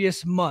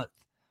previous month.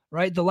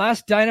 right? The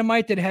last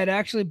Dynamite that had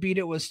actually beat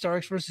it was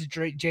Starks versus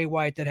Jay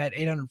White that had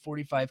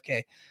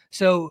 845K.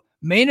 So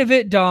main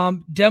event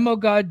Dom, demo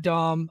god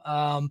Dom.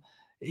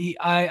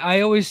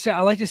 I always say,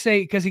 I like to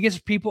say, because he gets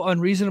people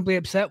unreasonably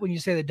upset when you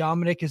say that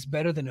Dominic is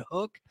better than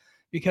Hook,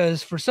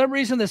 because for some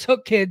reason this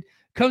Hook kid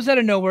comes out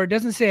of nowhere,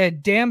 doesn't say a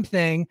damn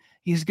thing.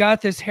 He's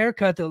got this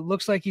haircut that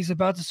looks like he's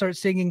about to start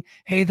singing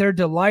 "Hey There,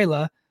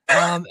 Delilah."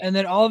 And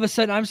then all of a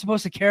sudden I'm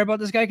supposed to care about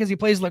this guy because he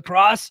plays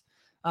lacrosse.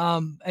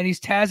 And he's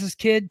Taz's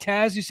kid.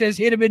 Taz, who says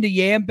hit him into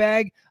yam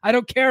bag. I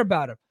don't care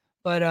about him.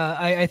 But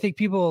I think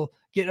people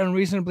get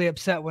unreasonably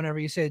upset whenever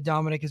you say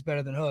Dominic is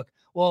better than Hook.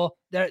 Well,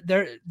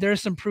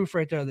 there's some proof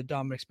right there that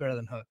Dominic's better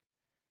than Hook.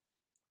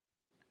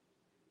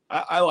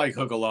 I like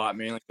Hook a lot,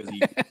 mainly because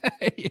he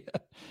yeah.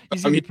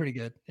 He's gonna be pretty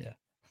good. Yeah.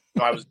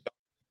 I was in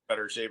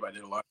better shape. I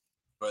did a lot.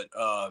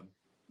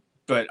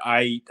 But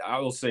I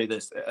will say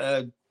this.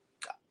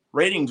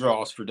 Rating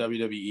draws for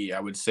WWE, I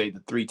would say the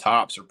three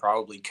tops are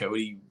probably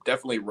Cody,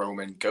 definitely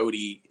Roman,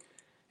 Cody,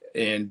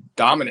 and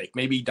Dominic.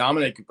 Maybe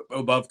Dominic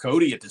above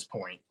Cody at this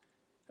point.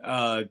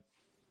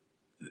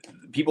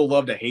 People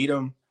love to hate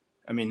him.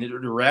 I mean, the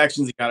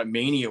reactions he got at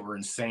Mania were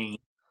insane.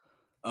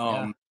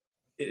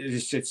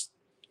 It's just,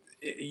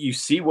 you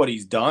see what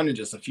he's done in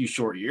just a few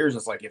short years.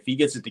 It's like, if he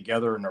gets it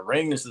together in the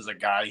ring, this is a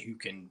guy who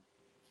can,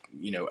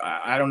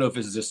 I don't know if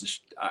it's just,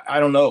 I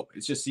don't know.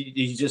 It's just,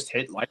 he just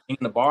hit lightning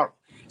in the bottom.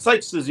 It's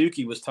like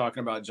Suzuki was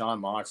talking about John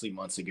Moxley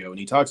months ago, and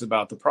he talks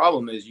about the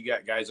problem is you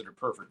got guys that are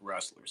perfect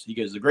wrestlers. He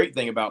goes, the great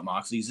thing about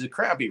Moxley is he's a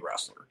crappy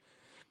wrestler.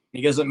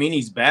 He doesn't mean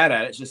he's bad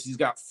at it. It's just he's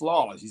got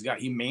flaws. He's got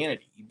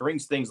humanity. He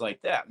brings things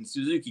like that. And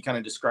Suzuki kind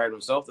of described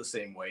himself the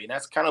same way. And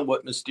that's kind of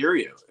what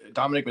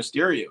Dominick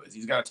Mysterio is.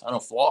 He's got a ton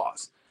of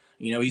flaws.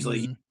 He's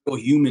like a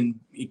human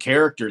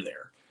character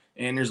there.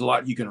 And there's a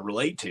lot you can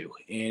relate to.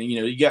 And,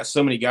 you got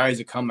so many guys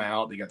that come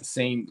out. They got the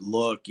same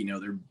look.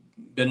 They're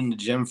been in the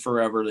gym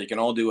forever. They can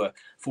all do a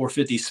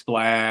 450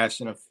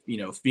 splash and a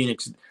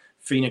Phoenix,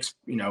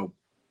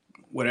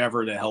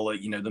 whatever the hell,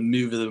 the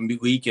move of the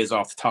week is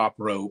off the top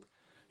rope.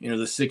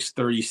 The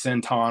 630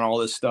 senton, all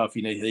this stuff,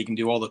 they can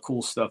do all the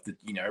cool stuff that,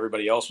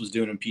 everybody else was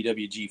doing in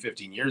PWG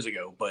 15 years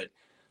ago. But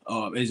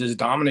it's just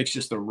Dominic's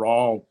just a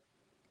raw,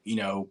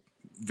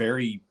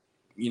 very,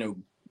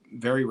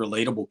 very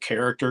relatable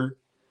character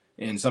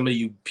and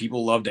somebody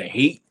people love to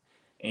hate.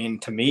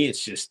 And to me,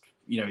 it's just,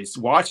 it's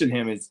watching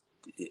him.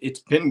 It's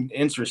been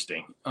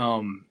interesting.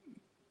 To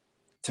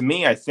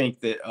me, I think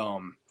that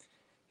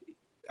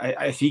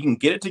if he can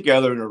get it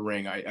together in a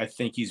ring, I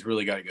think he's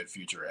really got a good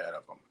future ahead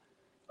of him.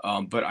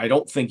 But I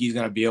don't think he's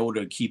going to be able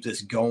to keep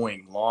this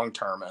going long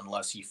term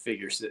unless he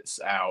figures this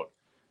out.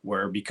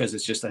 Because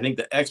it's just, I think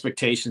the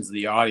expectations of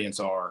the audience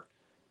are,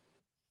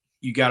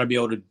 you got to be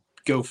able to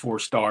go 4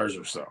 stars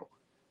or so.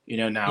 They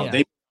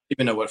don't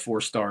even know what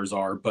 4 stars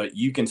are, but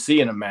you can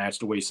see in a match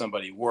the way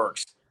somebody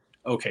works.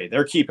 Okay,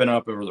 they're keeping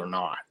up or they're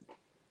not.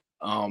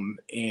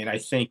 And I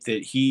think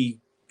that he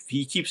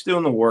keeps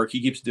doing the work,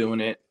 he keeps doing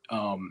it.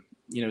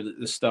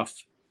 The stuff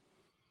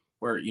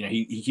where,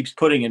 he keeps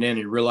putting it in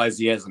and realizes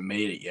he hasn't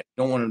made it yet.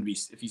 Don't want him to be,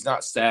 if he's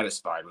not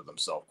satisfied with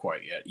himself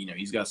quite yet,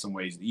 he's got some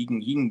ways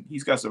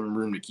he's got some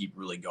room to keep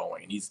really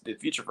going. And the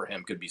future for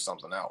him could be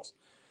something else.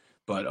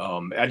 But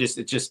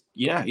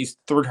he's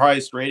 3rd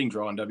highest rating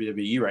draw in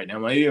WWE right now,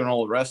 maybe even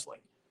all of wrestling,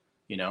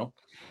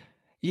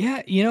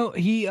 Yeah,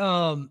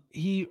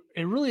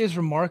 it really is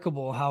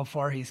remarkable how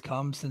far he's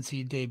come since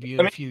he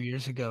debuted a few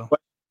years ago.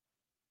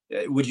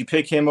 Would you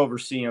pick him over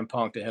CM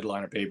Punk to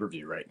headline a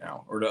pay-per-view right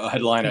now, or to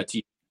headline a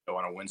TV show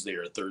on a Wednesday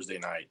or a Thursday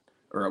night,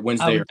 or a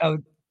Wednesday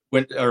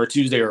or a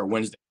Tuesday or a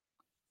Wednesday?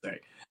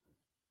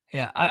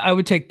 Yeah, I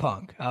would take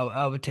Punk.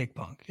 I would take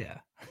Punk. Yeah,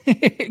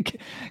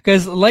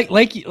 because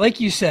like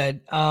you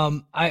said,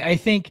 I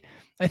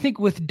think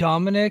with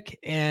Dominic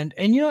and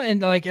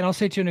I'll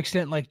say to an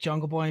extent like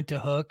Jungle Boy and to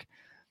Hook,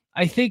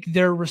 I think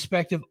their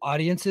respective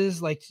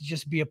audiences like to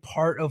just be a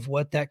part of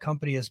what that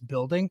company is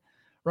building.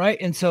 Right.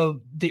 And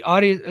so the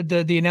audience,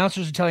 the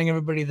announcers are telling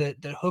everybody that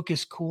Hook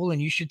is cool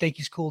and you should think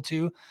he's cool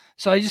too.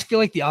 So I just feel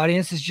like the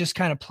audience is just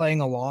kind of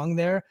playing along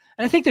there.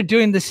 And I think they're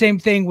doing the same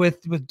thing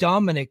with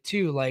Dominic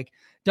too. Like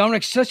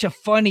Dominic's such a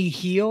funny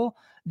heel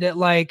that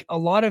like a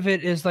lot of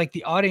it is like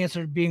the audience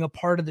are being a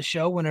part of the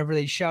show whenever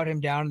they shout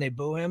him down and they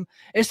boo him.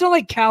 It's not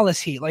like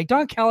Callis heat. Like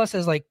Don Callis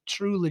has like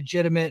true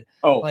legitimate,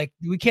 like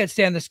we can't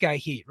stand this guy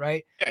heat,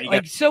 right? Yeah,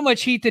 like so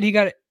much heat that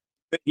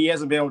he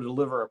hasn't been able to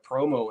deliver a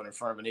promo in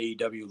front of an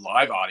AEW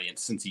live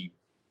audience since he,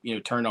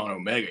 turned on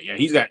Omega. Yeah,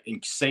 he's got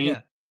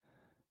insane.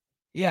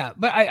 Yeah,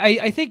 but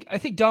I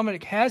think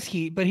Dominic has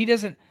heat, but he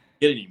doesn't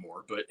get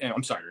anymore. But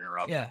I'm sorry to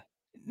interrupt. Yeah,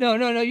 no,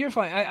 you're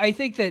fine. I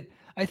think that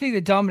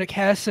Dominic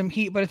has some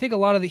heat, but I think a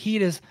lot of the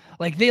heat is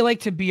like they like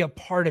to be a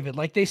part of it.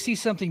 Like they see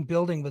something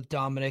building with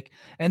Dominic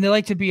and they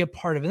like to be a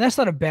part of it. And that's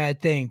not a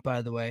bad thing,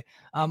 by the way.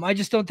 I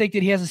just don't think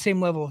that he has the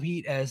same level of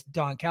heat as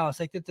Don Callis. I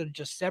think that they're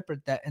just separate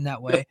in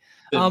that way.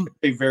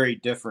 A very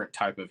different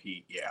type of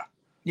heat. Yeah.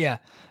 Yeah.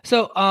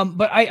 So,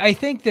 but I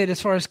think that as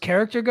far as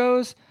character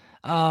goes,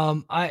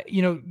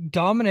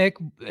 Dominic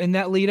in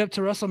that lead up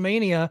to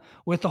WrestleMania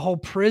with the whole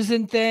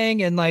prison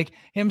thing and like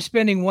him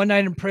spending one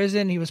night in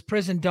prison, he was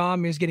prison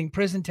Dom, he was getting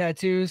prison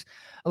tattoos.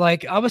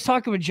 Like I was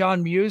talking with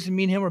John Muse and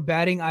me and him were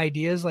batting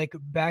ideas like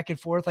back and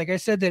forth. Like I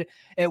said that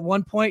at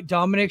one point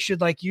Dominic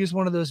should like use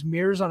one of those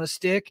mirrors on a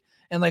stick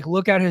and like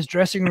look out his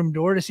dressing room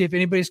door to see if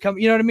anybody's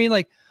coming. You know what I mean?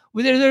 Like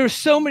there were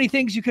so many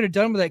things you could have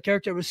done with that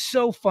character. It was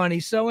so funny,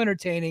 so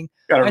entertaining.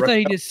 I thought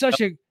he did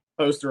such a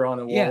poster on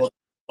a wall,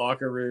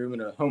 locker room,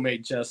 and a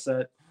homemade chess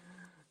set.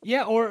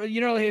 Yeah, or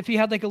if he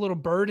had like a little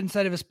bird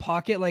inside of his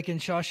pocket, like in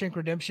Shawshank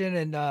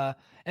Redemption,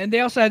 and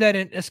they also had that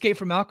in Escape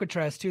from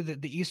Alcatraz too,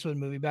 the Eastwood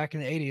movie back in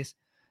the 80s.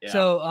 Yeah.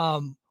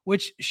 So,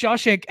 which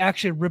Shawshank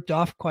actually ripped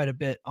off quite a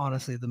bit.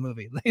 Honestly, the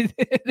movie they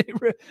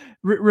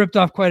ripped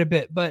off quite a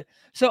bit. But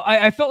so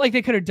I felt like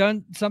they could have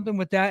done something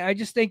with that. I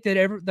just think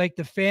that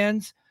the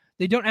fans,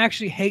 they don't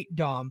actually hate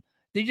Dom.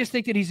 They just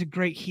think that he's a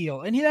great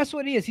heel, and that's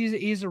what he is.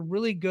 He's a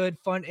really good,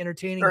 fun,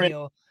 entertaining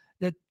heel.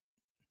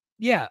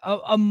 Yeah,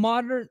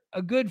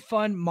 a good,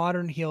 fun,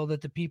 modern heel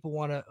that the people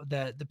want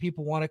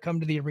to come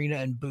to the arena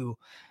and boo,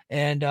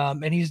 and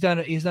he's done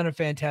a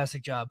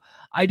fantastic job.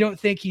 I don't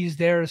think he's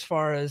there as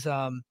far as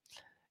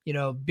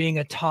being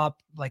a top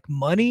like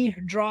money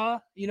draw.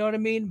 You know what I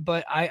mean?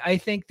 But I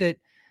think that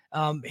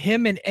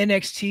him in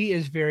NXT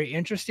is very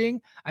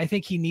interesting. I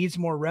think he needs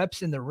more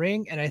reps in the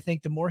ring, and I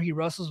think the more he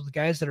wrestles with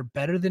guys that are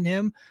better than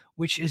him,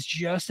 which is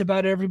just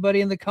about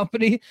everybody in the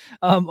company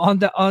on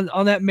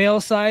that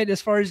male side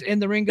as far as in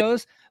the ring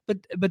goes.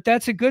 But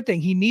that's a good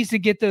thing. He needs to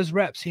get those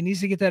reps. He needs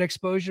to get that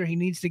exposure. He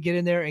needs to get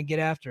in there and get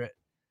after it.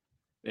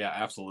 Yeah,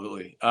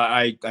 absolutely.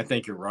 I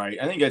think you're right.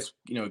 I think that's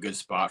a good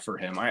spot for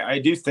him. I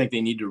do think they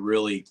need to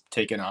really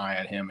take an eye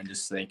at him and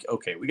just think,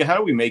 okay, how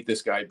do we make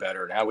this guy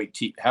better, and how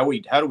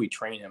do we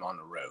train him on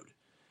the road?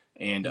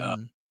 And a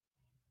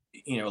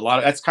lot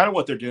of that's kind of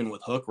what they're doing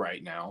with Hook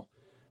right now.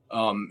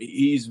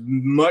 He's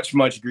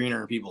much greener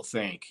than people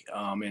think,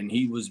 and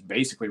he was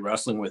basically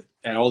wrestling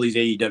at all these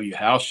AEW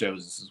house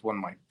shows. This is one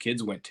my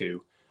kids went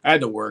to. I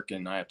had to work,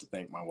 and I have to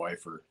thank my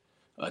wife for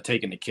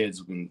taking the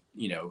kids when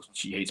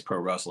she hates pro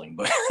wrestling,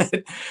 but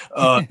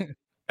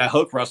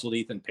Hook wrestled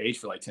Ethan Page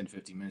for like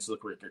 10-15 minutes.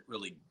 Look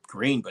really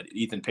green, but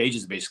Ethan Page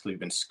has basically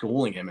been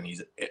schooling him in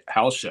these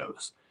house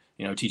shows,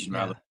 teaching him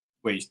how to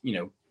ways,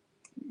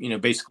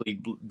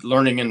 basically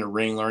learning in the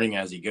ring, learning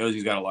as he goes.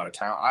 He's got a lot of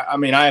talent. I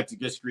mean, I have to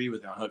disagree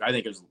with Hook. I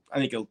think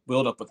a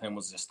build up with him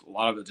was just a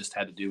lot of it just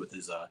had to do with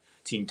his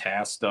team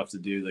task stuff to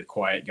do. The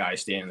quiet guy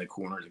standing in the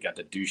corner, he got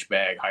the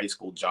douchebag high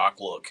school jock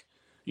look.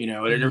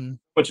 There's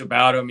much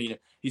about him.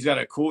 He's got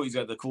the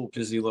cool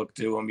pissy look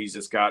to him. He's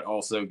just got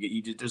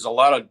there's a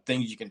lot of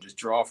things you can just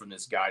draw from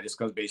this guy just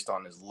because based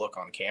on his look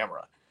on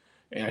camera.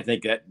 And I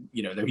think that,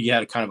 he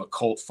had a kind of a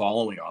cult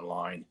following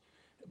online,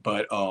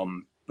 but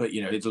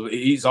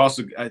he's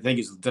also, I think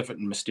he's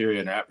different than Mysterio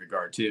in that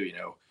regard too.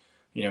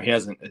 He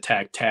hasn't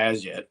attacked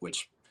Taz yet,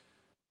 which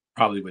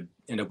probably would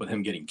end up with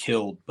him getting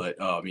killed, but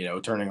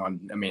turning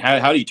on,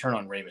 how do you turn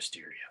on Rey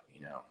Mysterio?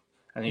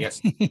 I think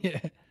that's,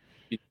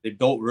 they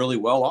built really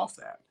well off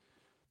that.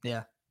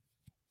 Yeah.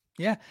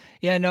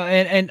 No.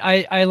 And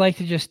I like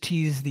to just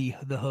tease the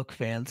Hook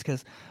fans,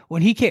 because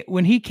when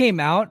he came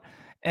out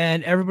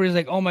and everybody's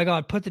like, oh my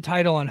God, put the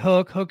title on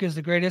Hook. Hook is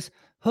the greatest.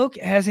 Hook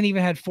hasn't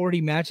even had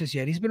 40 matches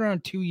yet. He's been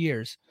around 2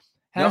 years.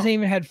 Hasn't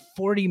even had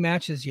 40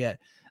 matches yet.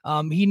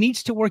 He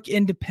needs to work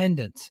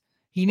independence.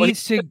 He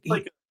was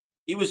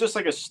just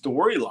like a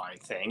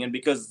storyline thing. And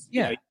because,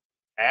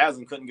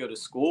 and couldn't go to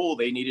school,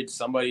 they needed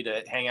somebody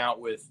to hang out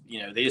with,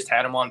 they just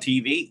had him on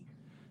TV.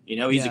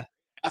 He's an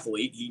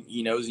athlete.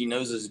 He knows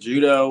his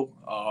judo.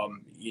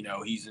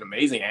 He's an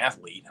amazing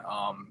athlete.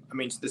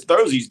 The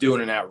throws he's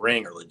doing in that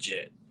ring are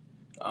legit.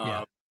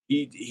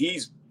 He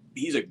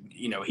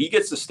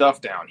gets the stuff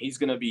down. He's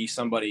going to be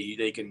somebody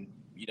they can,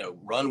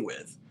 run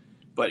with,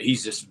 but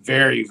he's just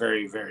very,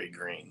 very, very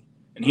green.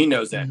 And he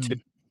knows that too.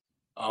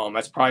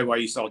 That's probably why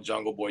you saw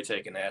Jungle Boy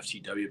taking the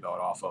FTW belt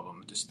off of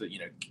him, just to,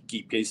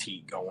 keep his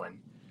heat going.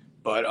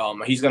 But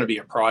he's going to be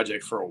a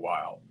project for a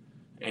while.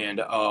 And,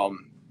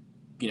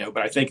 but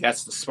I think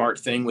that's the smart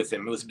thing with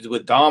him.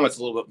 With Dom, it's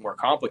a little bit more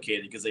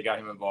complicated because they got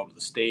him involved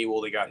with the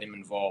stable. They got him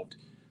involved.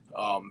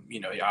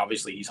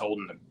 Obviously he's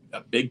holding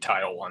a big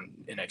title on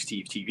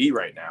NXT TV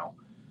right now.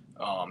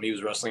 He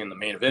was wrestling in the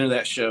main event of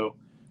that show.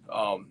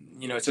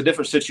 It's a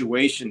different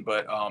situation,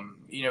 but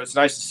it's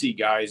nice to see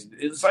guys.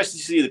 It's nice to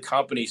see the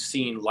company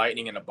seeing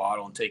lightning in a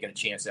bottle and taking a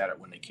chance at it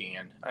when they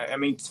can.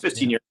 It's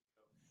 15 years.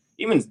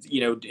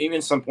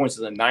 Even some points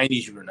in the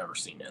 90s, you would have never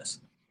seen this.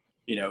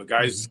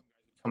 Guys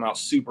come out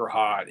super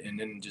hot, and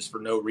then just for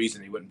no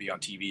reason, he wouldn't be on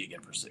TV again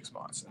for 6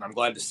 months. And I'm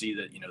glad to see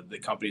that, the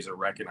companies are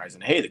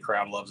recognizing, hey, the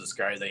crowd loves this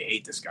guy. They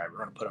hate this guy. We're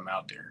going to put him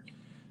out there.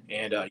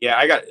 And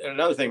I got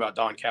another thing about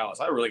Don Callis.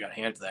 I really got a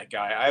hand to that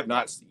guy. I have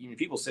not,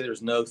 people say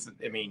there's no,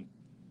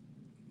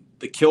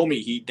 the kill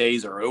me heat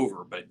days are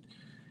over, but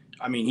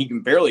he can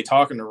barely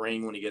talk in the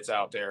ring when he gets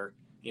out there.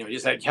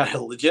 Just got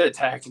a legit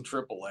attack in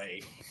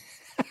AAA.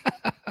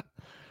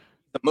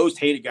 The most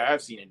hated guy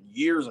I've seen in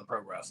years in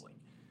pro wrestling.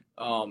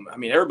 I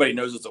mean, everybody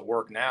knows it's a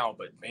work now,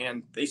 but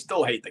man, they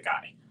still hate the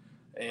guy.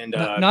 And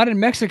not in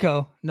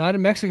Mexico. Not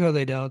in Mexico.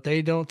 They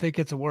don't think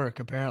it's a work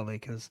apparently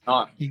because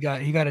he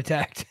got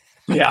attacked.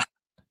 Yeah.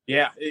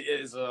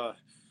 It is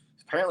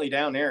apparently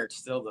down there. It's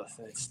still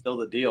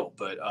the deal.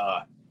 But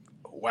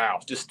wow,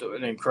 just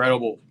an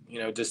incredible.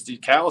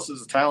 Callis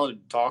is a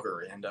talented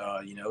talker, and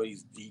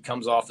he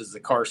comes off as the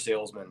car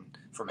salesman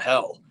from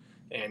hell,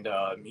 and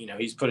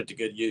he's put it to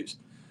good use.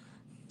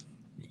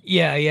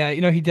 Yeah.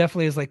 He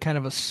definitely is like kind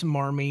of a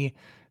smarmy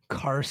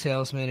car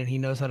salesman, and he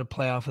knows how to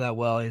play off of that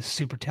well. He's a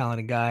super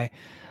talented guy,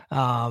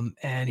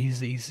 and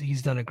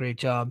he's done a great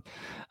job.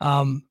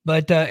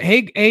 But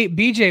hey,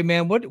 BJ,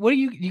 man, what do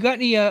you got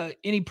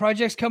any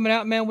projects coming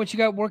out, man? What you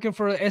got working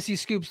for SE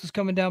Scoops that's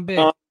coming down big?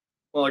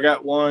 Well, I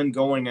got one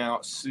going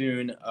out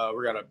soon.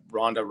 We got a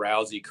Ronda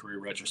Rousey career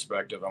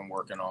retrospective I'm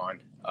working on.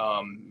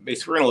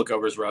 Basically, we're going to look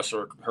over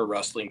her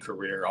wrestling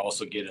career,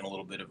 also get in a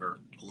little bit of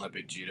her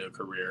Olympic judo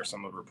career,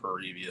 some of her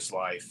previous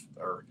life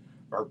or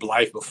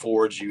life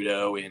before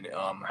judo, and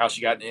how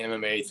she got into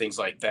MMA, things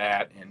like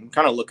that, and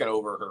kind of looking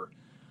over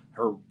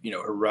her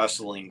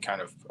wrestling kind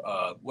of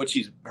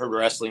her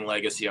wrestling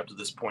legacy up to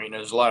this point. And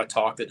there's a lot of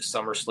talk that at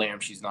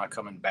SummerSlam she's not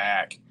coming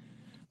back.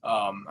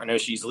 I know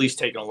she's at least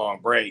taking a long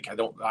break. I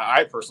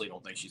personally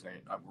don't think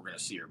we're going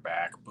to see her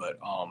back, but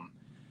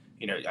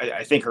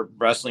I think her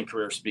wrestling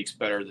career speaks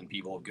better than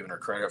people have given her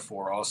credit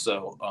for.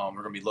 Also,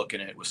 we're going to be looking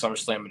at with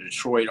SummerSlam in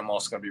Detroit. I'm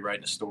also going to be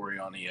writing a story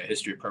on the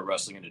history of pro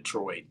wrestling in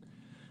Detroit.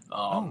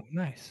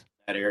 Nice.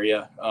 That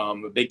area.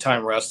 Big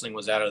Time Wrestling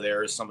was out of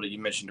there. Somebody you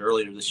mentioned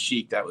earlier, the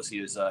Sheik, that was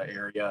his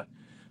area.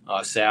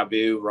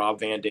 Sabu, Rob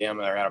Van Dam,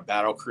 they're out of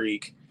Battle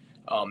Creek.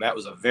 That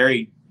was a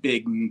very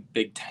big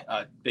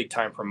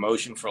time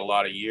promotion for a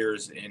lot of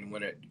years. And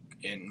when it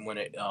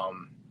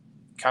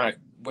kind of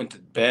went to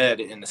bed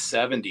in the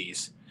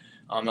 70s,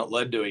 that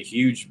led to a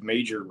huge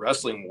major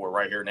wrestling war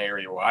right here in the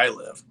area where I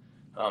live,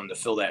 to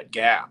fill that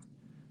gap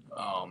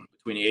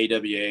between the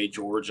AWA,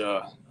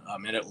 Georgia,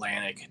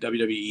 Mid-Atlantic,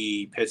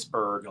 WWE,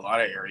 Pittsburgh, a lot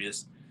of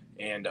areas.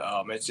 And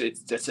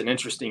it's an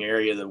interesting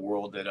area of the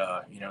world that,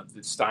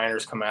 the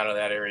Steiners come out of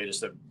that area,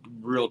 just a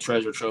real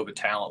treasure trove of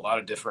talent, a lot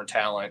of different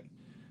talent,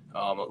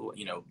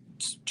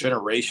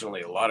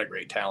 generationally, a lot of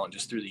great talent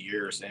just through the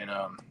years. And,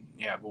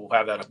 we'll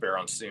have that up there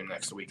on soon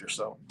next week or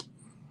so.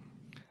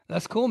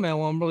 That's cool, man.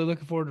 Well, I'm really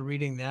looking forward to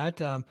reading that.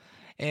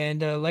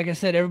 And like I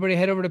said, everybody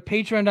head over to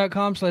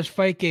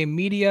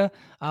patreon.com/fightgamemedia.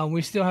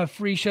 We still have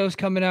free shows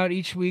coming out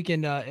each week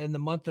in the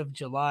month of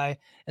July.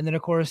 And then,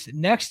 of course,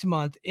 next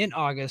month in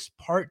August,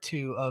 part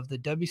 2 of the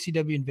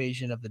WCW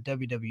invasion of the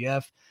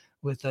WWF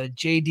with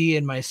JD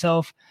and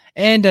myself.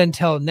 And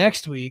until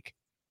next week,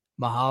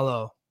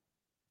 mahalo.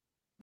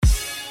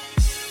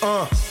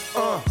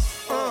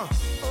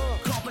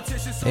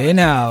 Hey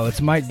now,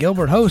 it's Mike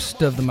Gilbert,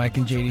 host of the Mike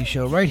and JD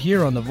Show, right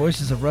here on the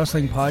Voices of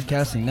Wrestling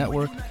Podcasting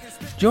Network.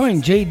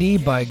 Join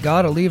JD by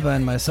God Oliva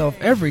and myself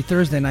every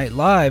Thursday night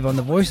live on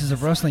the Voices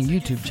of Wrestling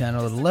YouTube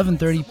channel at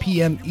 11:30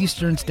 p.m.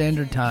 Eastern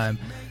Standard Time,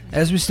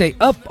 as we stay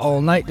up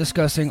all night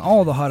discussing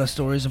all the hottest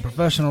stories in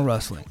professional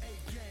wrestling.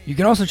 You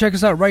can also check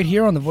us out right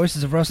here on the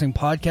Voices of Wrestling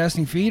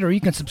Podcasting feed, or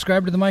you can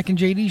subscribe to the Mike and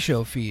JD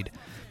Show feed.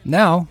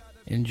 Now,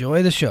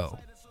 enjoy the show.